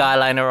got a bit of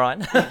eyeliner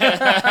on.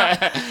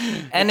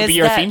 And it could be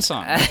your theme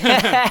song.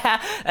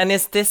 And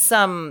is this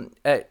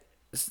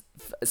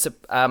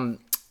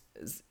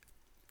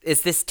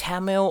is this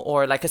Tamil,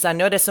 or like, because I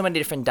know there's so many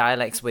different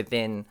dialects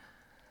within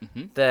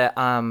the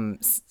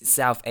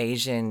South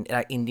Asian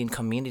Indian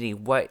community.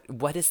 What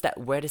is that?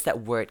 Where does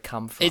that word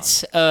come from?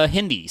 It's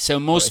Hindi. So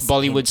most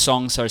Bollywood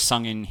songs are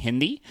sung in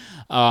Hindi,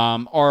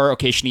 or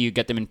occasionally you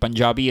get them in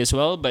Punjabi as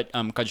well. But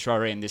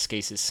Kajrare in this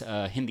case is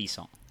a Hindi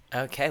song.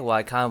 Okay, well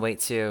I can't wait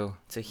to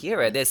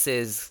hear it. This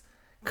is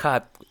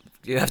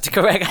You have to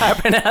correct how I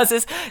pronounce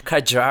this.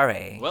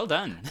 Kajrare. Well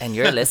done. And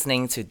you're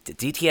listening to the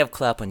DTF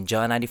Club on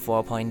Joy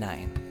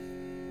 94.9.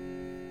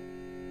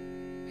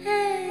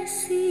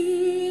 ऐसी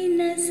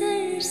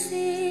नजर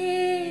से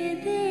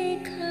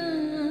देखा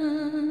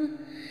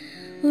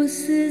उस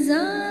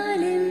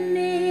जालिम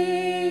ने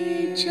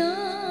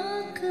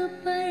चौक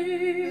पर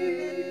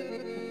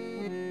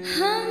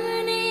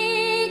हमने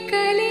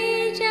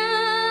कलेजा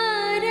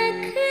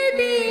रख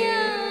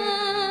दिया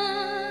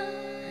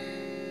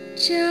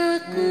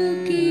चाकू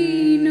की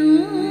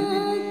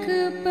नोक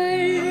पर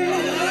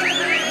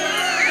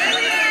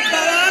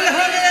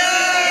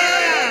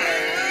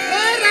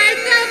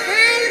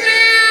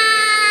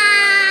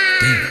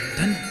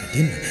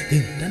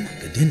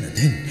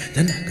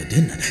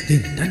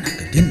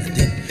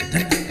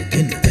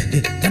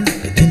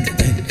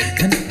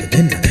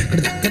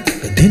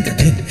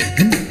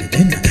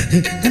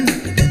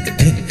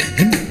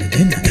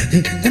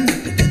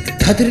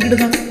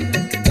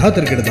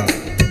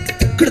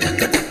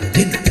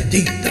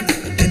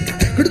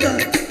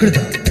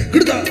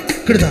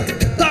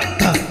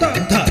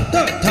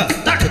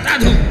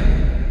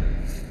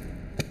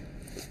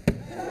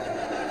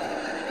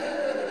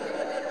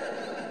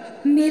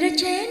मेरा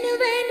चैन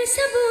वैन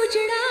सब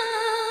उजड़ा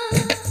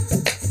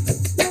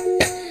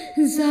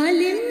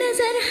जालिम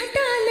नजर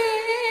हटा ले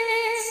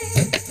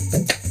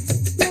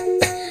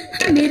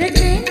मेरा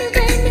चैन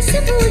वैन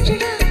सब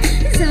उजड़ा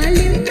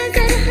जालिम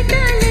नजर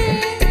हटा ले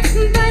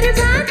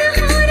बर्बाद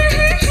हो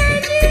रहे हैं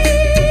जी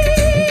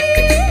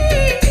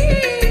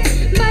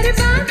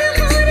बर्बाद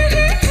हो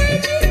रहे हैं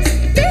जी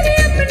तेरे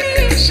अपने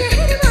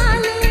शहर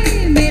वाले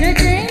मेरा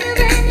चैन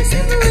वैन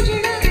सब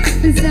उजड़ा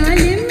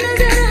जालिम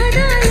नजर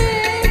हटा ले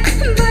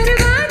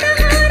बर्बाद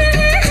हो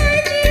रहे हैं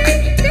जी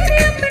तेरे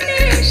अपने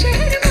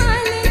शहर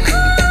वाले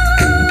हो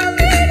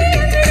मेरी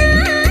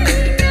अंगड़ाई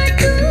ना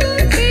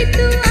टूटे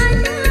तू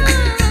आजा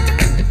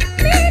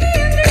मेरी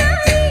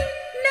अंगड़ाई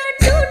ना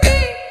टूटे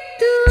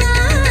तू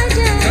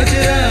आजा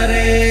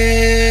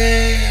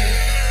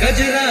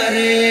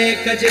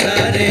कजरा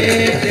रे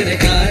तेरे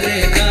कारे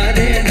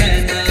कारे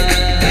नैना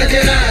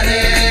कजरा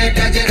रे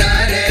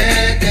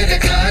तेरे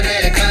कारे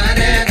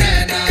कारे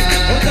नैना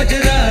ओ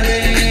कजरा रे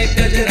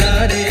तेरे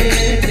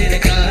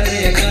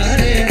कारे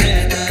कारे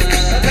नैना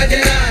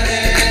कजरा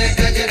रे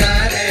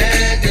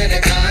तेरे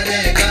कारे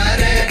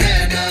कारे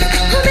नैना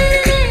हो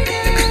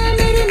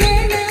मेरे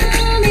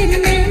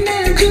नैना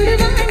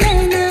जुड़वा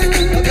नैना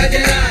ओ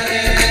कजरा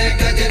रे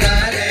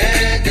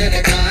तेरे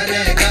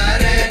कारे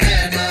कारे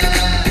नैना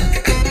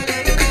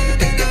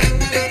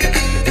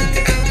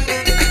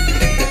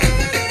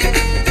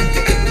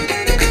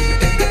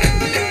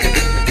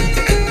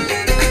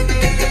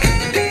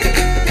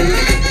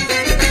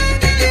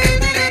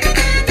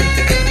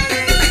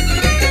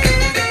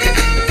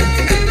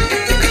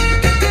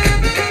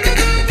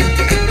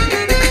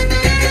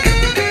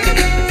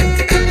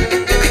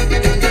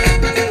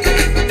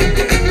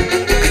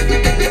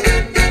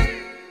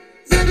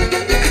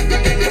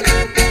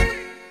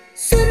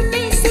सुर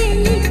पे से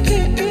लिखे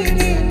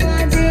तेरे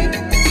वादे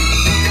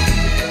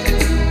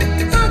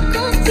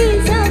आँखों की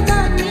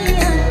ज़बानी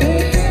आते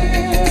हैं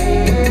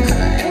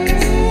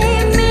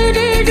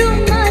मेरे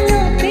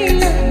रुमालों पे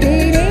लब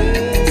तेरे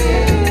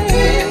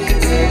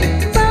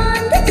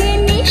बांध के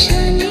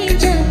निशाने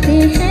जाते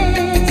हैं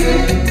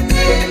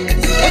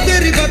ओ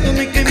तेरी बातों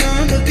में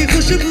किमाम की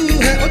खुशबू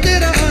है ओ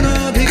तेरा आना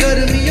भी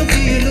गर्मियों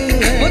की लू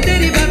है ओ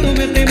तेरी बातों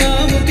में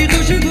किमाम की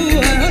खुशबू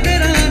है ओ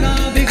तेरा आना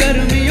भी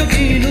गर्मियों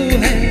की लू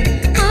है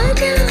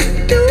आजा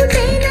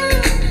टूटे ना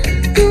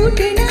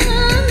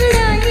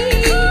अंगड़ाई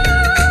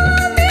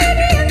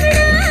मेरी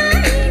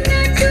अंगड़ाई ना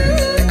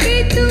टूटे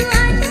तू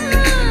आजा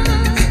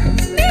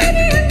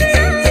मेरी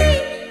अंगड़ाई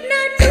ना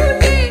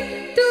टूटे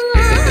तू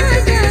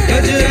आजा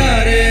कजरा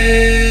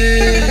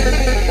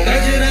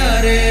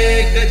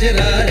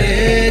रे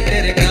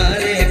तेरे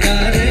कारे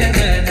कारे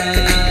नैना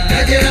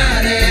कजरा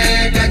रे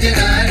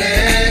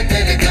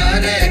तेरे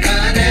कारे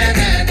कारे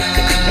नैना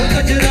ओ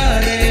कजरा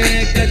रे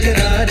तेरे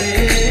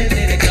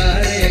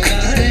कारे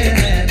कारे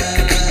नैना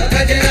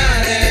कजरा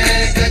रे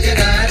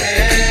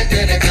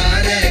तेरे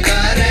कारे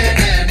कारे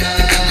नैना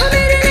हो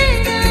मेरे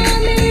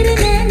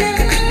नैना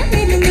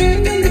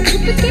में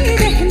छुप के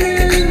रहना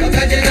ओ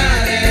कजरा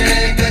रे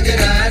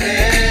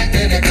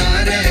तेरे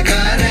कारे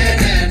कारे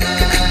नैना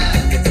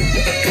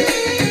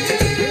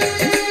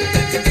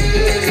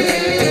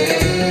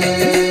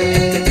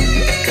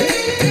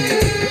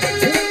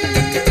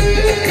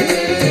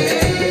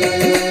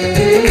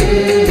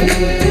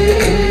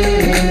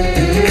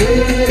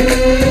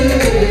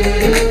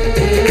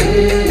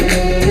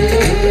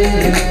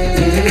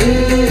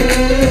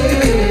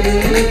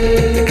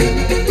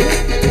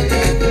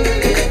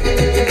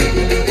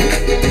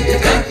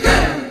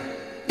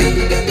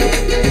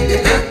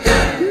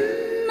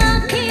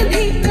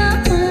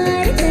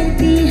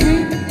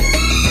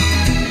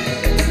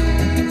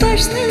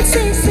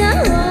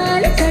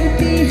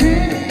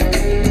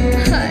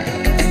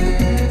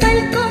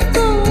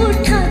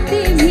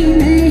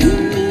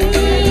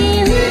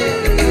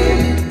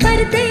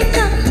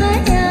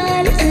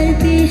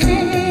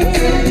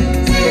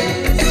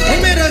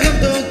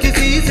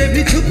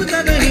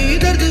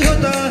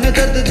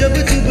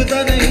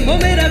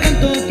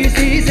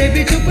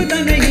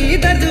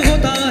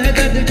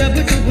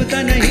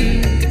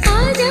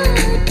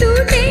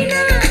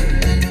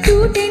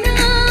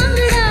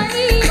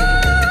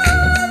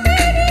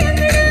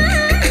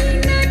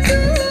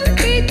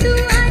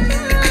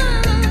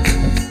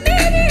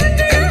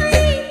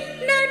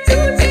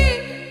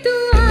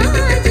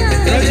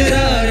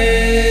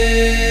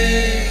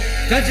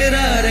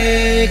कजरा रे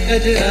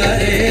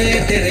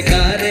तेरे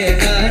कारे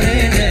कारे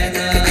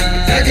नैना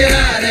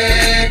कजरा रे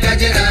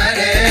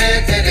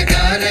तेरे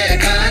कारे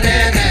कारे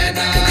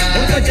नैना ओ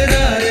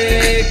कजरा रे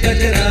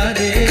तेरे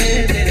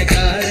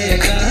कारे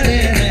कारे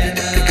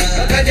नैना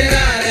ओ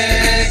कजरा रे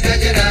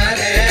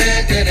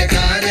तेरे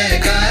कारे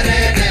कारे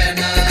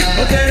नैना ओ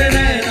तेरे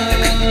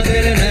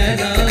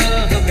नैना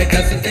हमें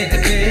कसते हैं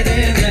तेरे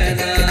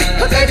नैना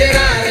ओ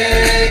कजरा रे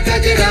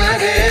तेरे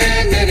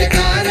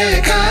कारे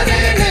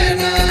कारे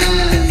नैना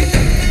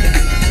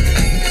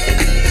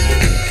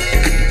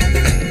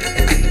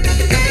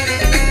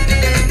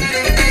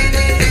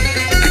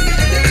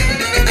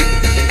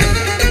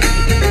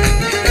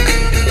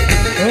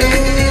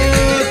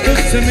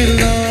तुझसे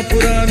मिलना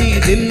पुरानी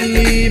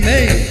दिल्ली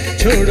में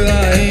छोड़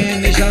आए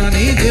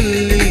निशानी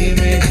दिल्ली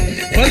में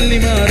बल्ली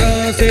मारा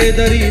से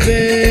दरी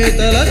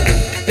बेतलक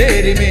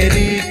तेरी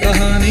मेरी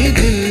कहानी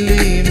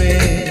दिल्ली में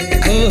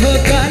ओह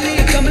काली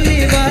कमली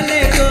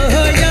वाले को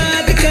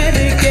याद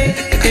करके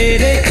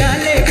तेरे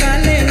काले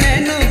काले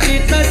नैनों की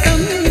कसम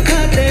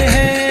खाते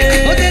हैं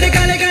ओ तेरे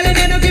काले काले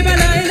नैनों की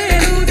बलाएं ले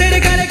लूं तेरे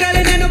काले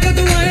काले नैनों को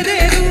दुआएं दे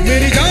दूं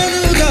मेरी जान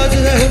उदास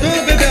है होठों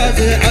पे प्यास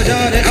है आजा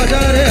रे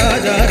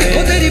ओ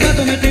तेरी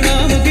बातों में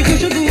इमाम की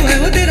खुशबू है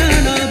ओ तेरा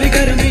आना भी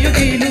गर्मियों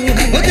की लू है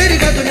ओ तेरी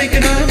बातों में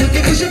इमाम की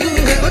खुशबू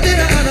है ओ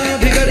तेरा आना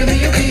भी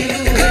गर्मियों की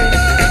लू है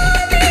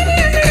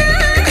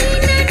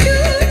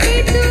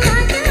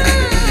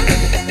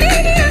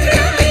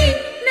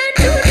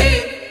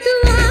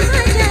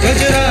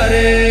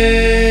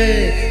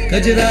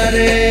कजरा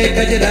रे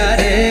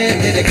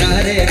तेरे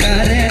कारे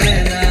कारे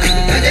नैना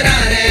कजरा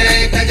रे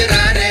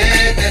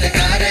तेरे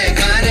कारे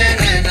कारे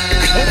नैना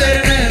ओ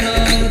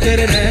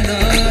तेरे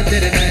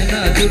नैना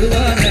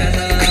जुड़वा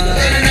नैना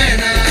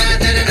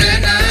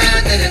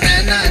तेरे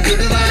नैना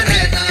जुड़वा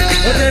नैना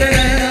ओ तेरे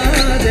नैना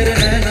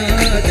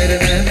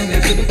में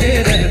चुपके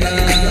रहना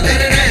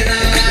तेरे नैना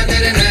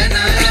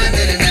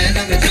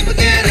में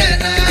चुपके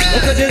रहना ओ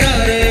कजरा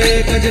रे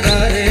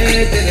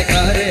तेरे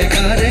कारे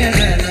कारे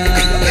नैना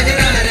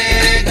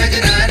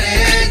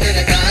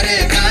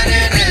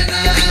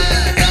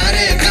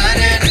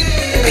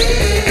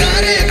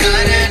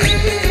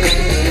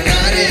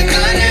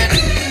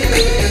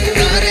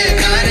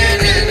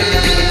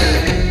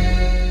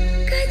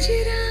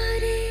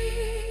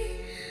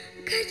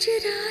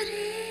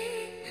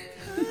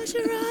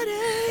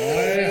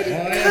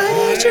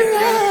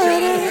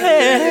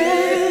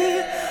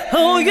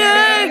Oh yeah.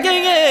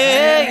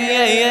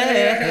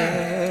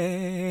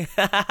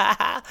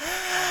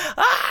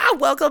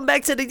 Welcome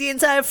back to the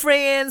Entire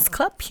Friends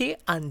Club here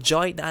on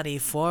Joy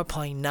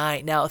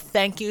 94.9. Now,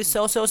 thank you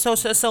so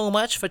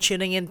much for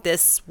tuning in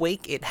this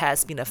week. It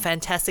has been a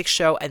fantastic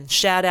show, and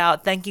shout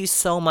out, thank you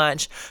so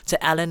much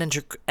to Ellen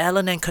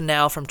and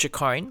Connell from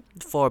Tricorn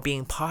for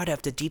being part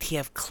of the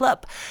DTF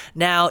Club.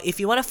 Now, if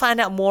you want to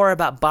find out more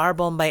about Bar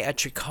Bombay at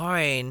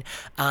Tricorn,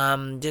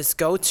 just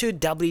go to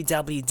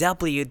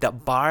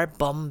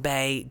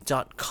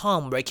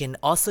www.barbombay.com, where you can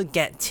also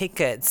get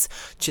tickets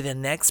to the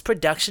next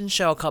production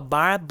show called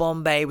Bar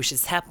Bombay, which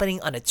is happening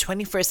on the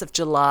 21st of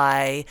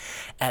July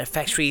at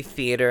Factory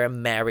Theatre,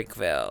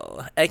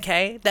 Marrickville.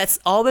 Okay, that's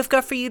all we've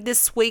got for you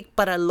this week,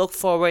 but I look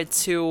forward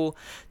to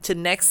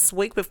next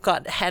week. We've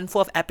got a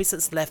handful of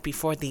episodes left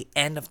before the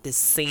end of this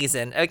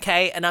season.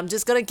 Okay, and I'm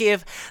just gonna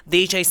give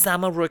DJ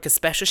Sama Rook a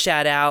special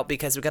shout out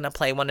because we're gonna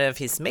play one of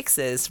his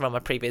mixes from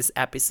a previous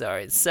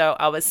episode. So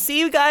I will see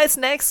you guys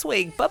next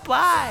week. Bye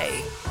bye.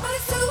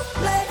 It's too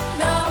late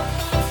now,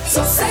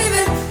 so save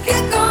it,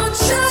 get gone,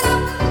 shut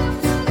up.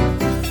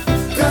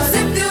 'Cause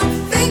if you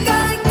think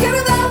I care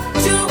about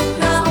you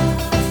now,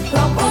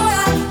 well boy, I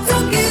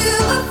don't give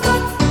a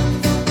fuck.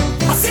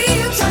 I see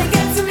you trying to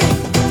get to me,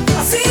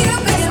 I see you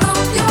begging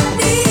on your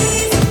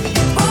knees.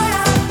 Boy, I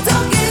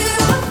don't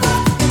give a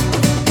fuck.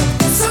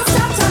 So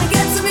stop trying to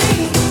get to me,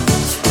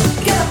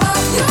 get up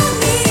on your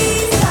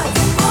knees.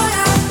 Boy, I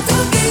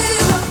don't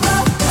give a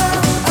fuck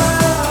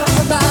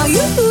about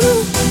you.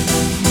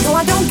 No, I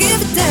don't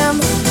give a damn.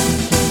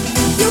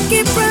 You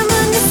keep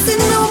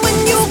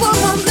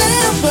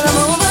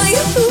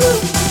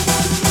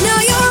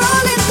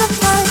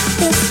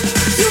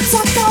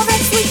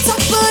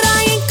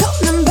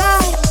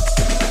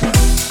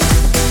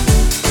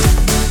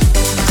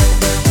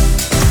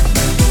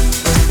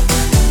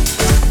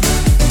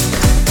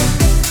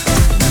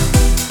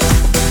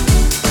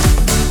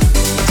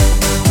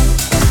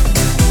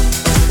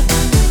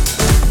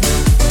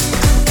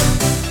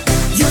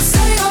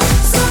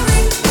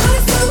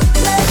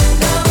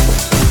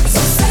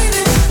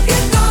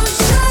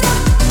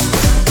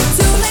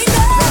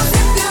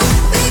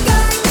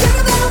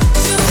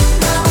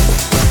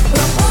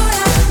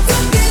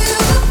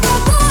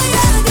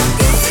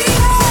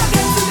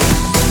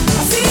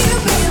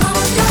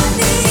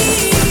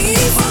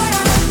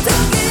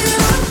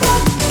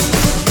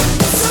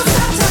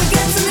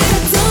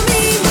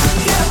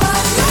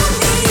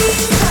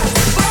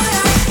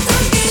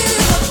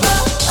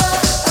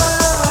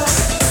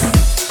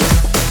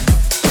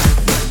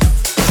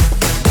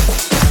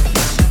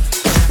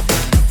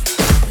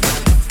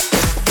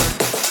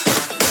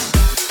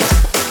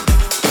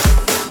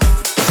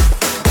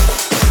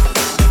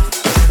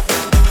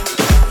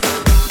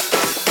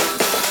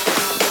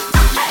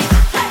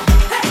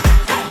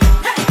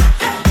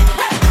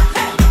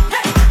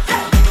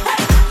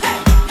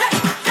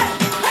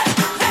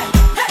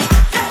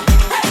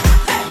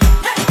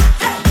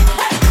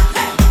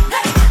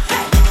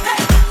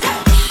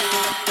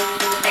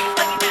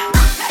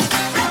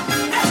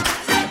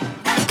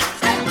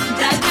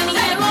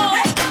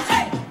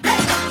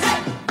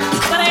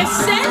che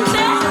sente?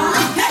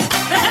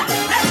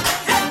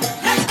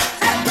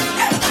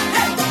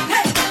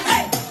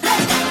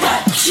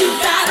 What you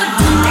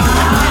gotta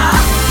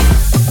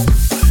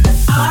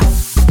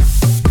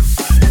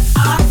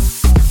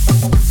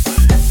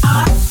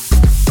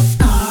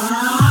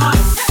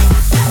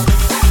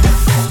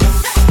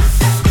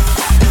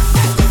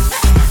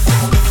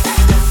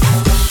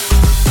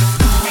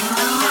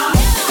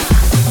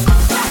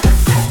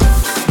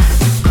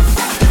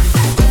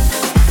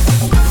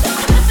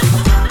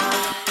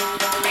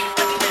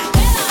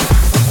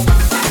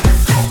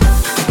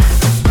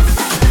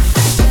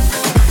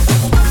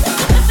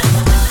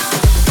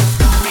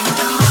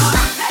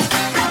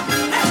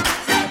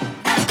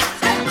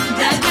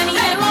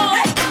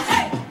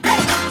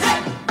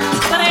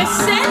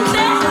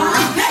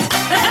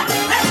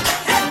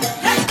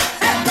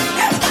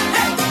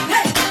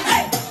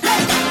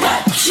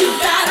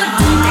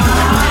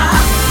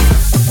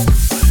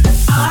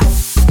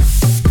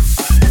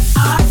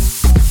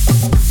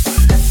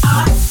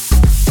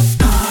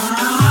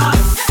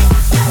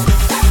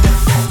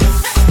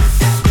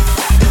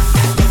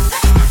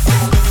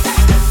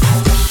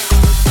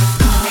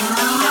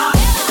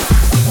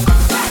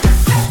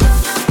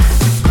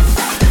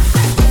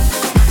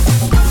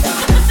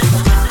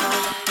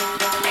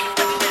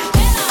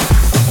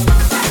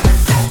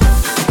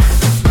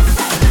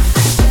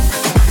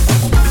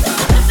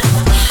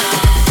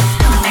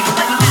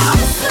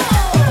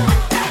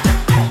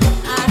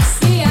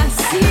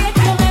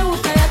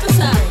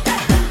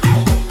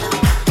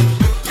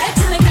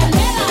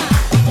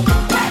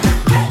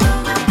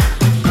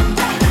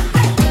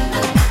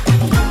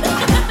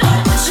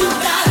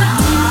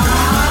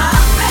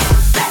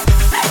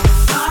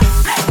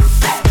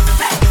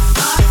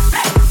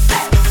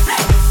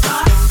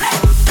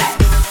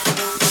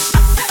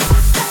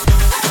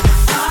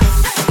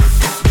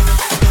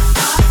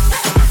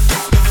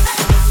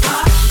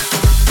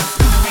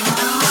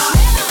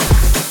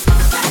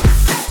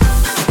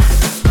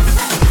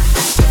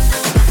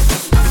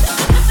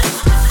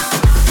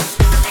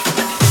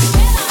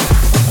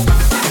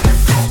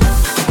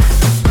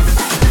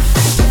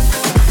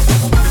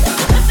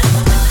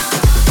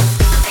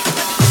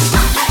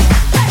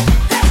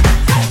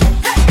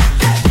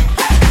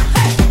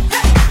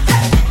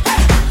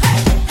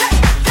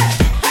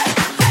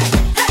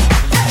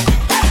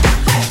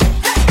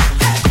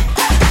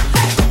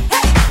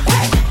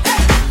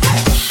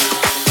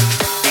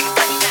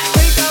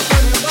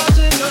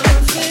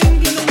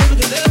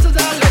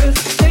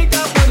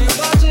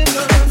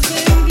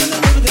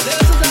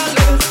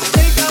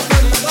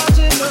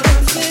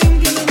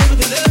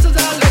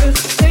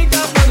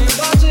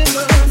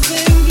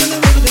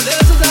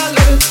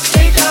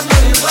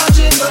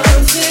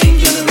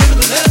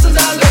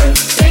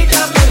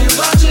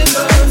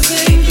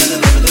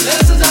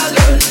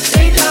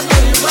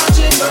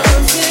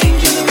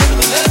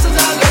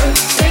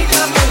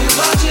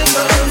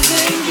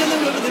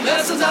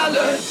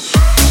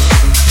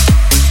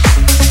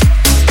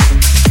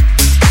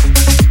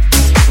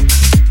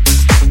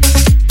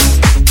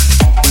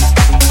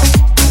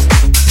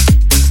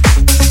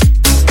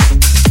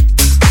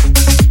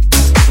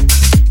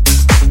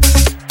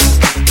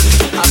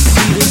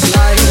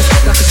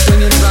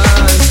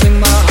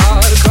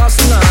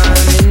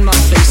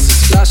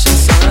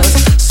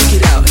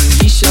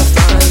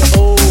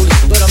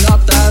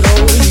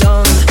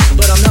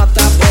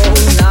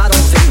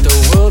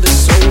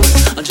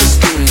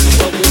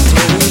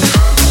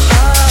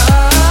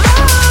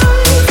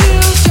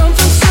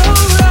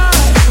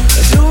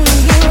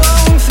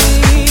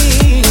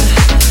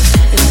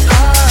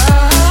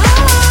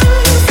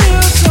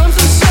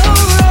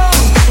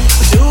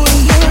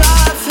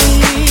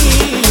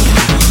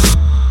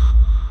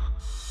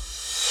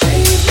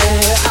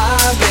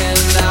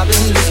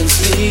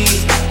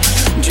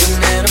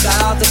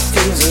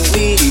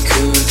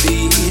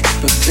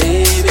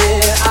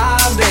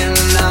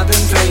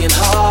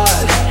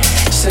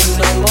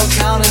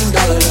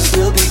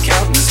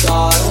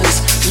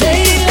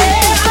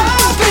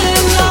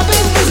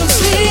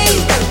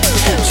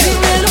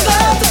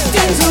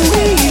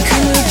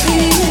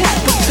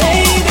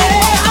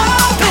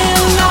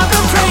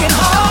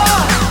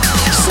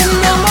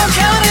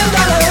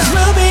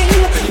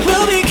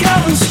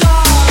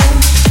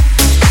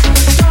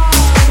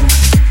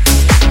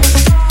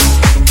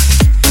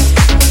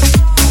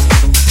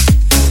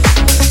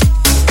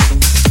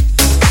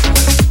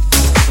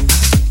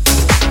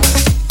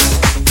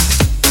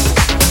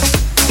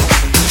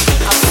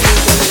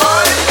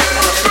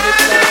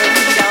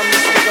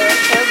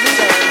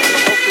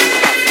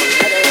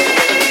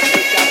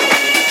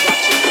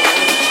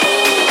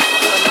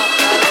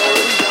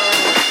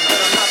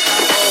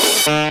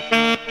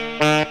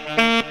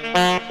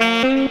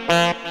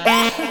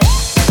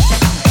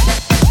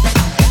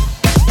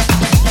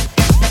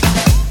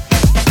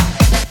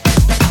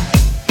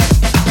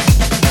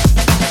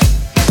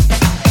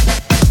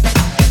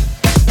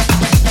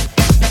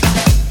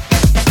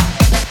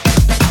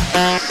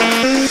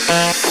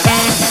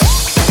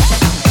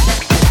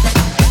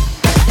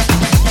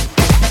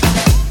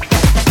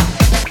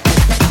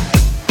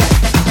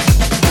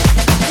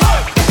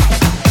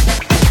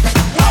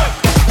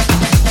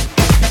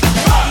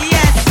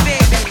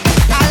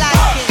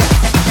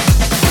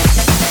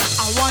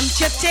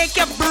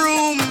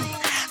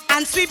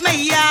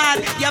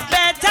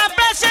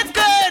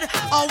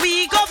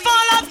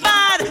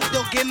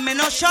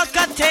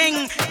sugar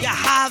thing you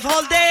have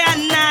all day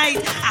and night.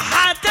 I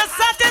have to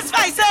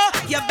satisfy, so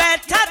you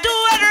better do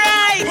it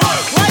right.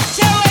 What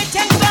you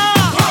waiting for?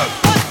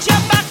 Put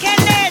your back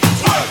in it.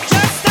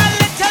 Just a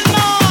little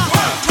more.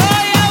 Throw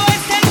your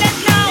waist in it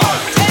now.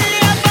 Tell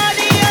your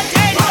body you're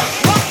dead.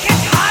 Walk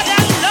it hard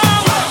and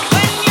long.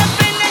 When you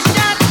finish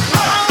that,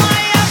 I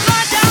want you go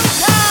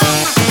downtown.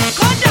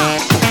 Go down,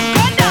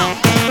 go down,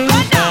 go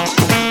down.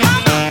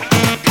 Come on,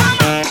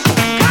 come on,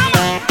 come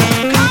on,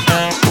 come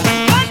on.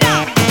 Go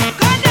down,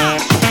 go down,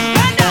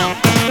 go down,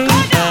 go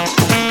down.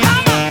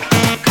 Come on,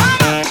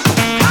 come on,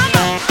 come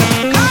on,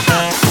 come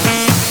on.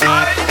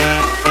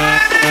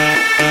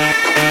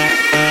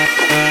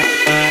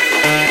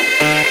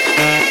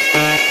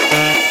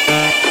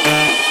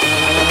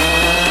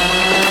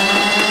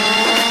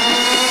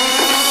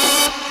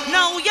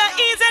 Now you're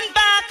easing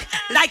back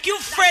like you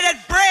fretted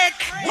brick.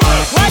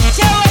 What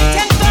you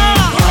waiting for?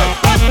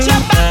 Put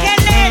your back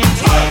in it.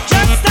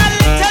 Just a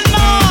little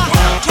more.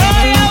 Throw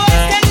your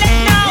waist in it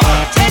now.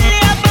 Tell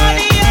your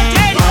body you're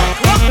dead.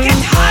 Walk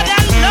it hard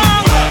and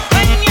long.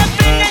 When you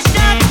finish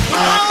that,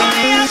 I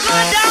want you go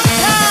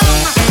downtown.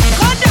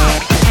 Go down,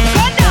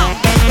 go down,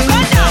 go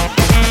down.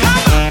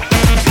 Come on,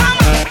 come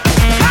on,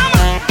 come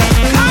on,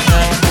 come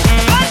on.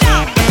 Go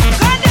down,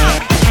 go down,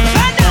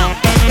 go down,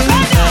 go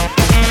down.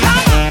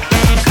 Come on,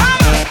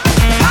 come on,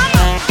 come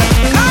on,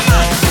 come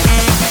on.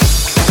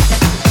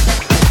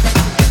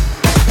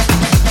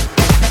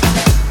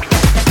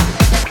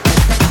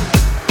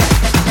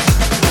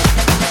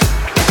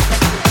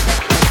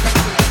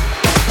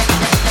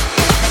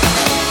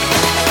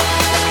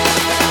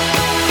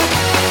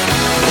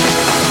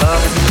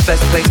 Love isn't the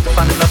best place to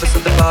find a lover, so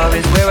the bar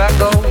is where I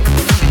go.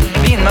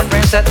 Me and my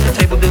friends at the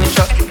table doing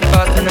shots, tripping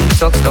fast, and then we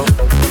talk slow.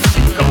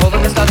 Come over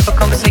and start up a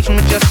conversation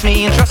with just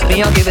me, and trust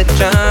me, I'll give it a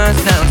chance.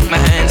 Now take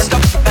my hand,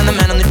 stop, and the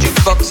man on the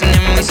jukebox, and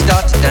then we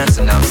start to dance.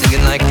 And I'm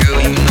singing like,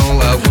 girl, you know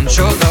I want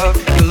your love.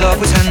 Your love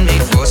was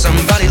handmade for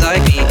somebody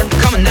like me.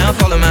 Come on now,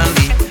 follow my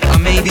lead. I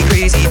may be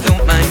crazy,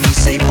 don't mind me.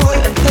 Say, boy,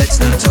 let's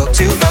not talk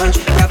too much.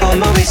 Grab on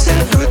my waist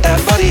and put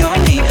that body on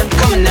me.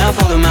 Come on now,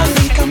 follow my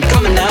lead. Come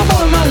coming now,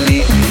 follow my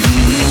lead.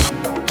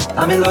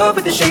 I'm in love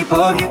with the shape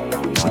of you.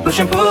 We push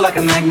and pull like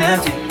a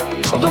magnet do.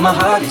 Although my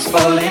heart is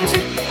falling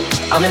too.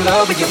 I'm in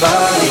love with your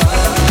body.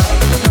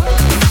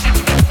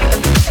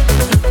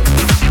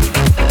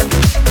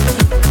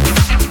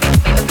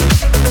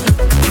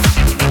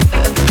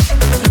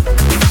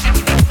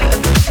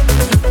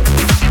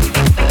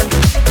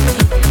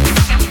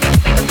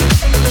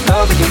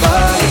 Love with your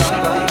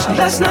body.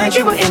 Last night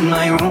you were in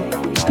my room,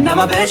 and now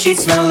my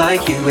bedsheets smell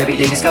like you. Every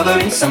day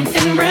discovering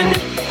something brand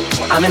new.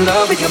 I'm in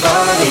love with your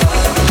body.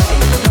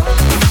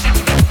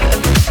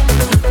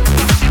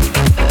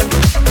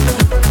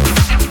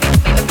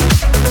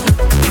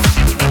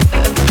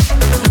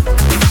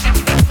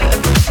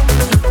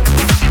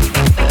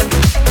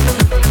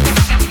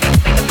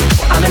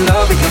 I'm in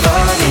love with your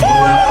body.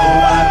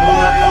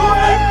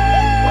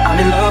 I'm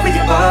in love with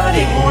your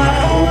body.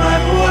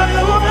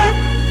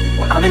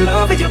 I'm in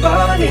love with your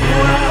body.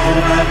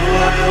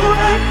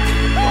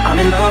 I'm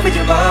in love with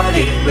your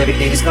body. Every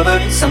day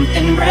discovering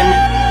something brand new.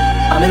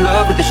 I'm in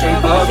love with the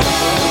shape of you.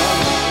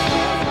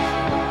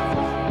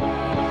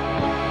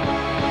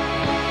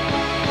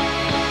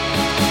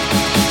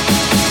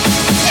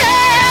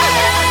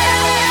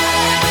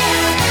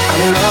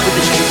 I'm in love with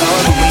the shape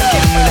of you.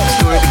 Weekend, we let the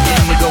story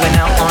begin. We're going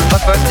out on our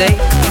first date.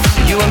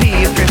 You and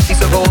me are thrifty,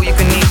 so all you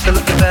can eat. Fill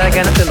up the bag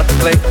and I fill up the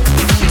plate.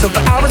 We talk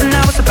for hours and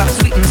hours about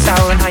sweet and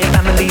sour and how your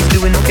family's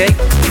doing okay.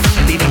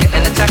 And leaving it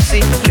in a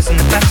taxi, kissing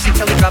the backseat,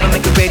 tell the driver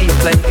make the radio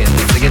play. And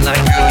singing like,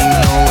 girl, you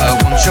know I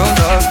want your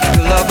love.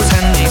 Your love was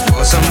handmade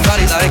for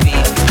somebody like me.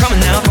 Come on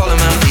now, follow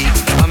my lead.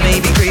 I may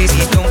be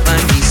crazy, don't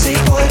mind me. Say,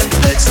 boy,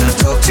 let's not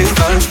talk too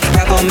much.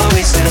 Grab on my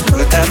waist and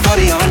put that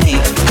body on me.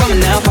 Come on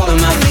now, follow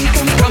my lead.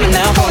 Come coming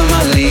now, follow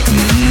my lead.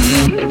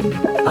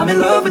 I'm in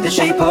love with the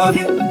shape of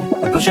you.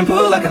 We push and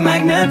pull like a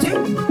magnet do.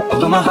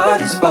 Although my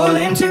heart is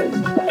falling too.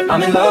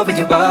 I'm in love with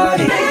your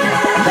body.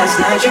 Last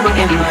night you were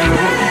in my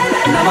room,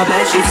 and now my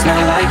bedsheets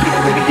smell like you.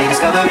 Every day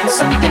discovering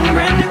something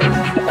brand new.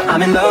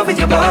 I'm in love with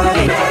your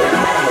body.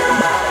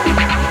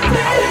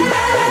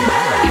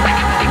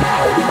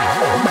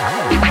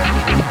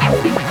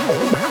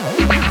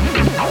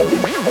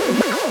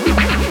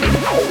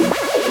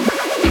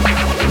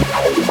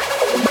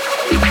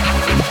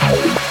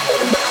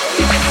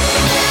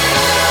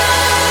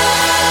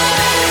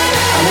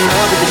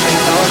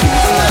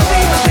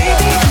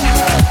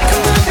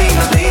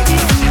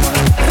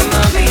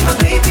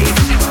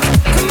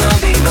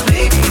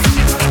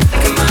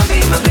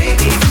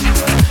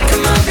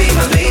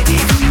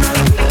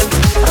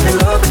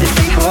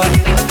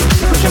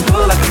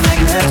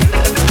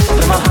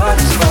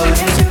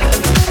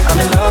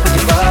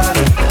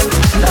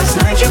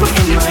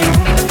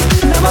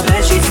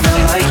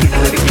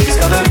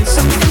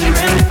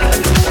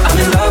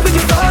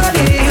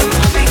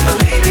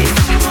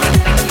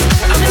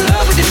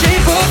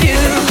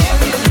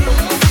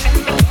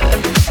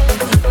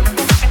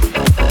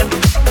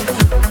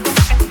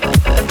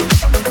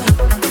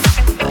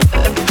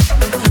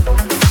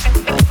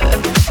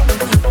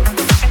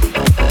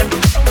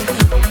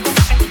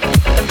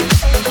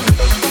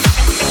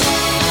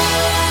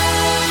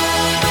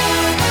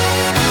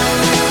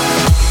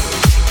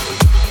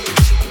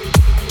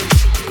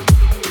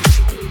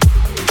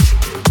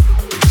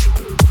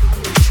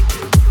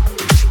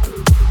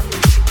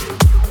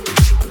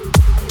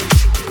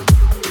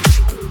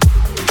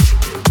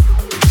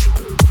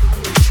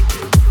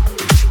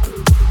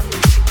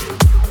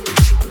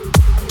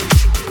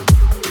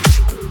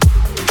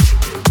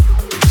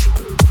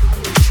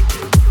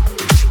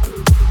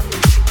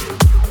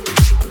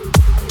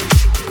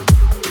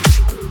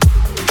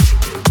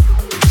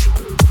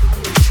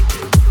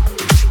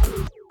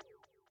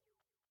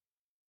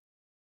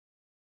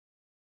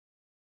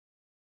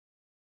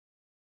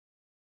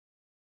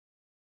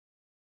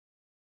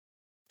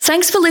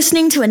 Thanks for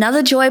listening to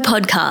another Joy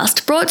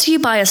podcast brought to you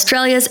by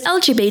Australia's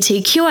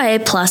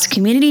LGBTQIA+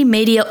 community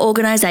media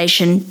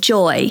organisation,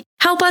 Joy.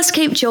 Help us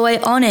keep Joy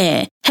on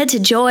air. Head to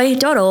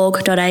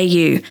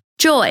joy.org.au.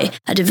 Joy,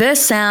 a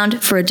diverse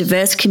sound for a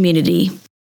diverse community.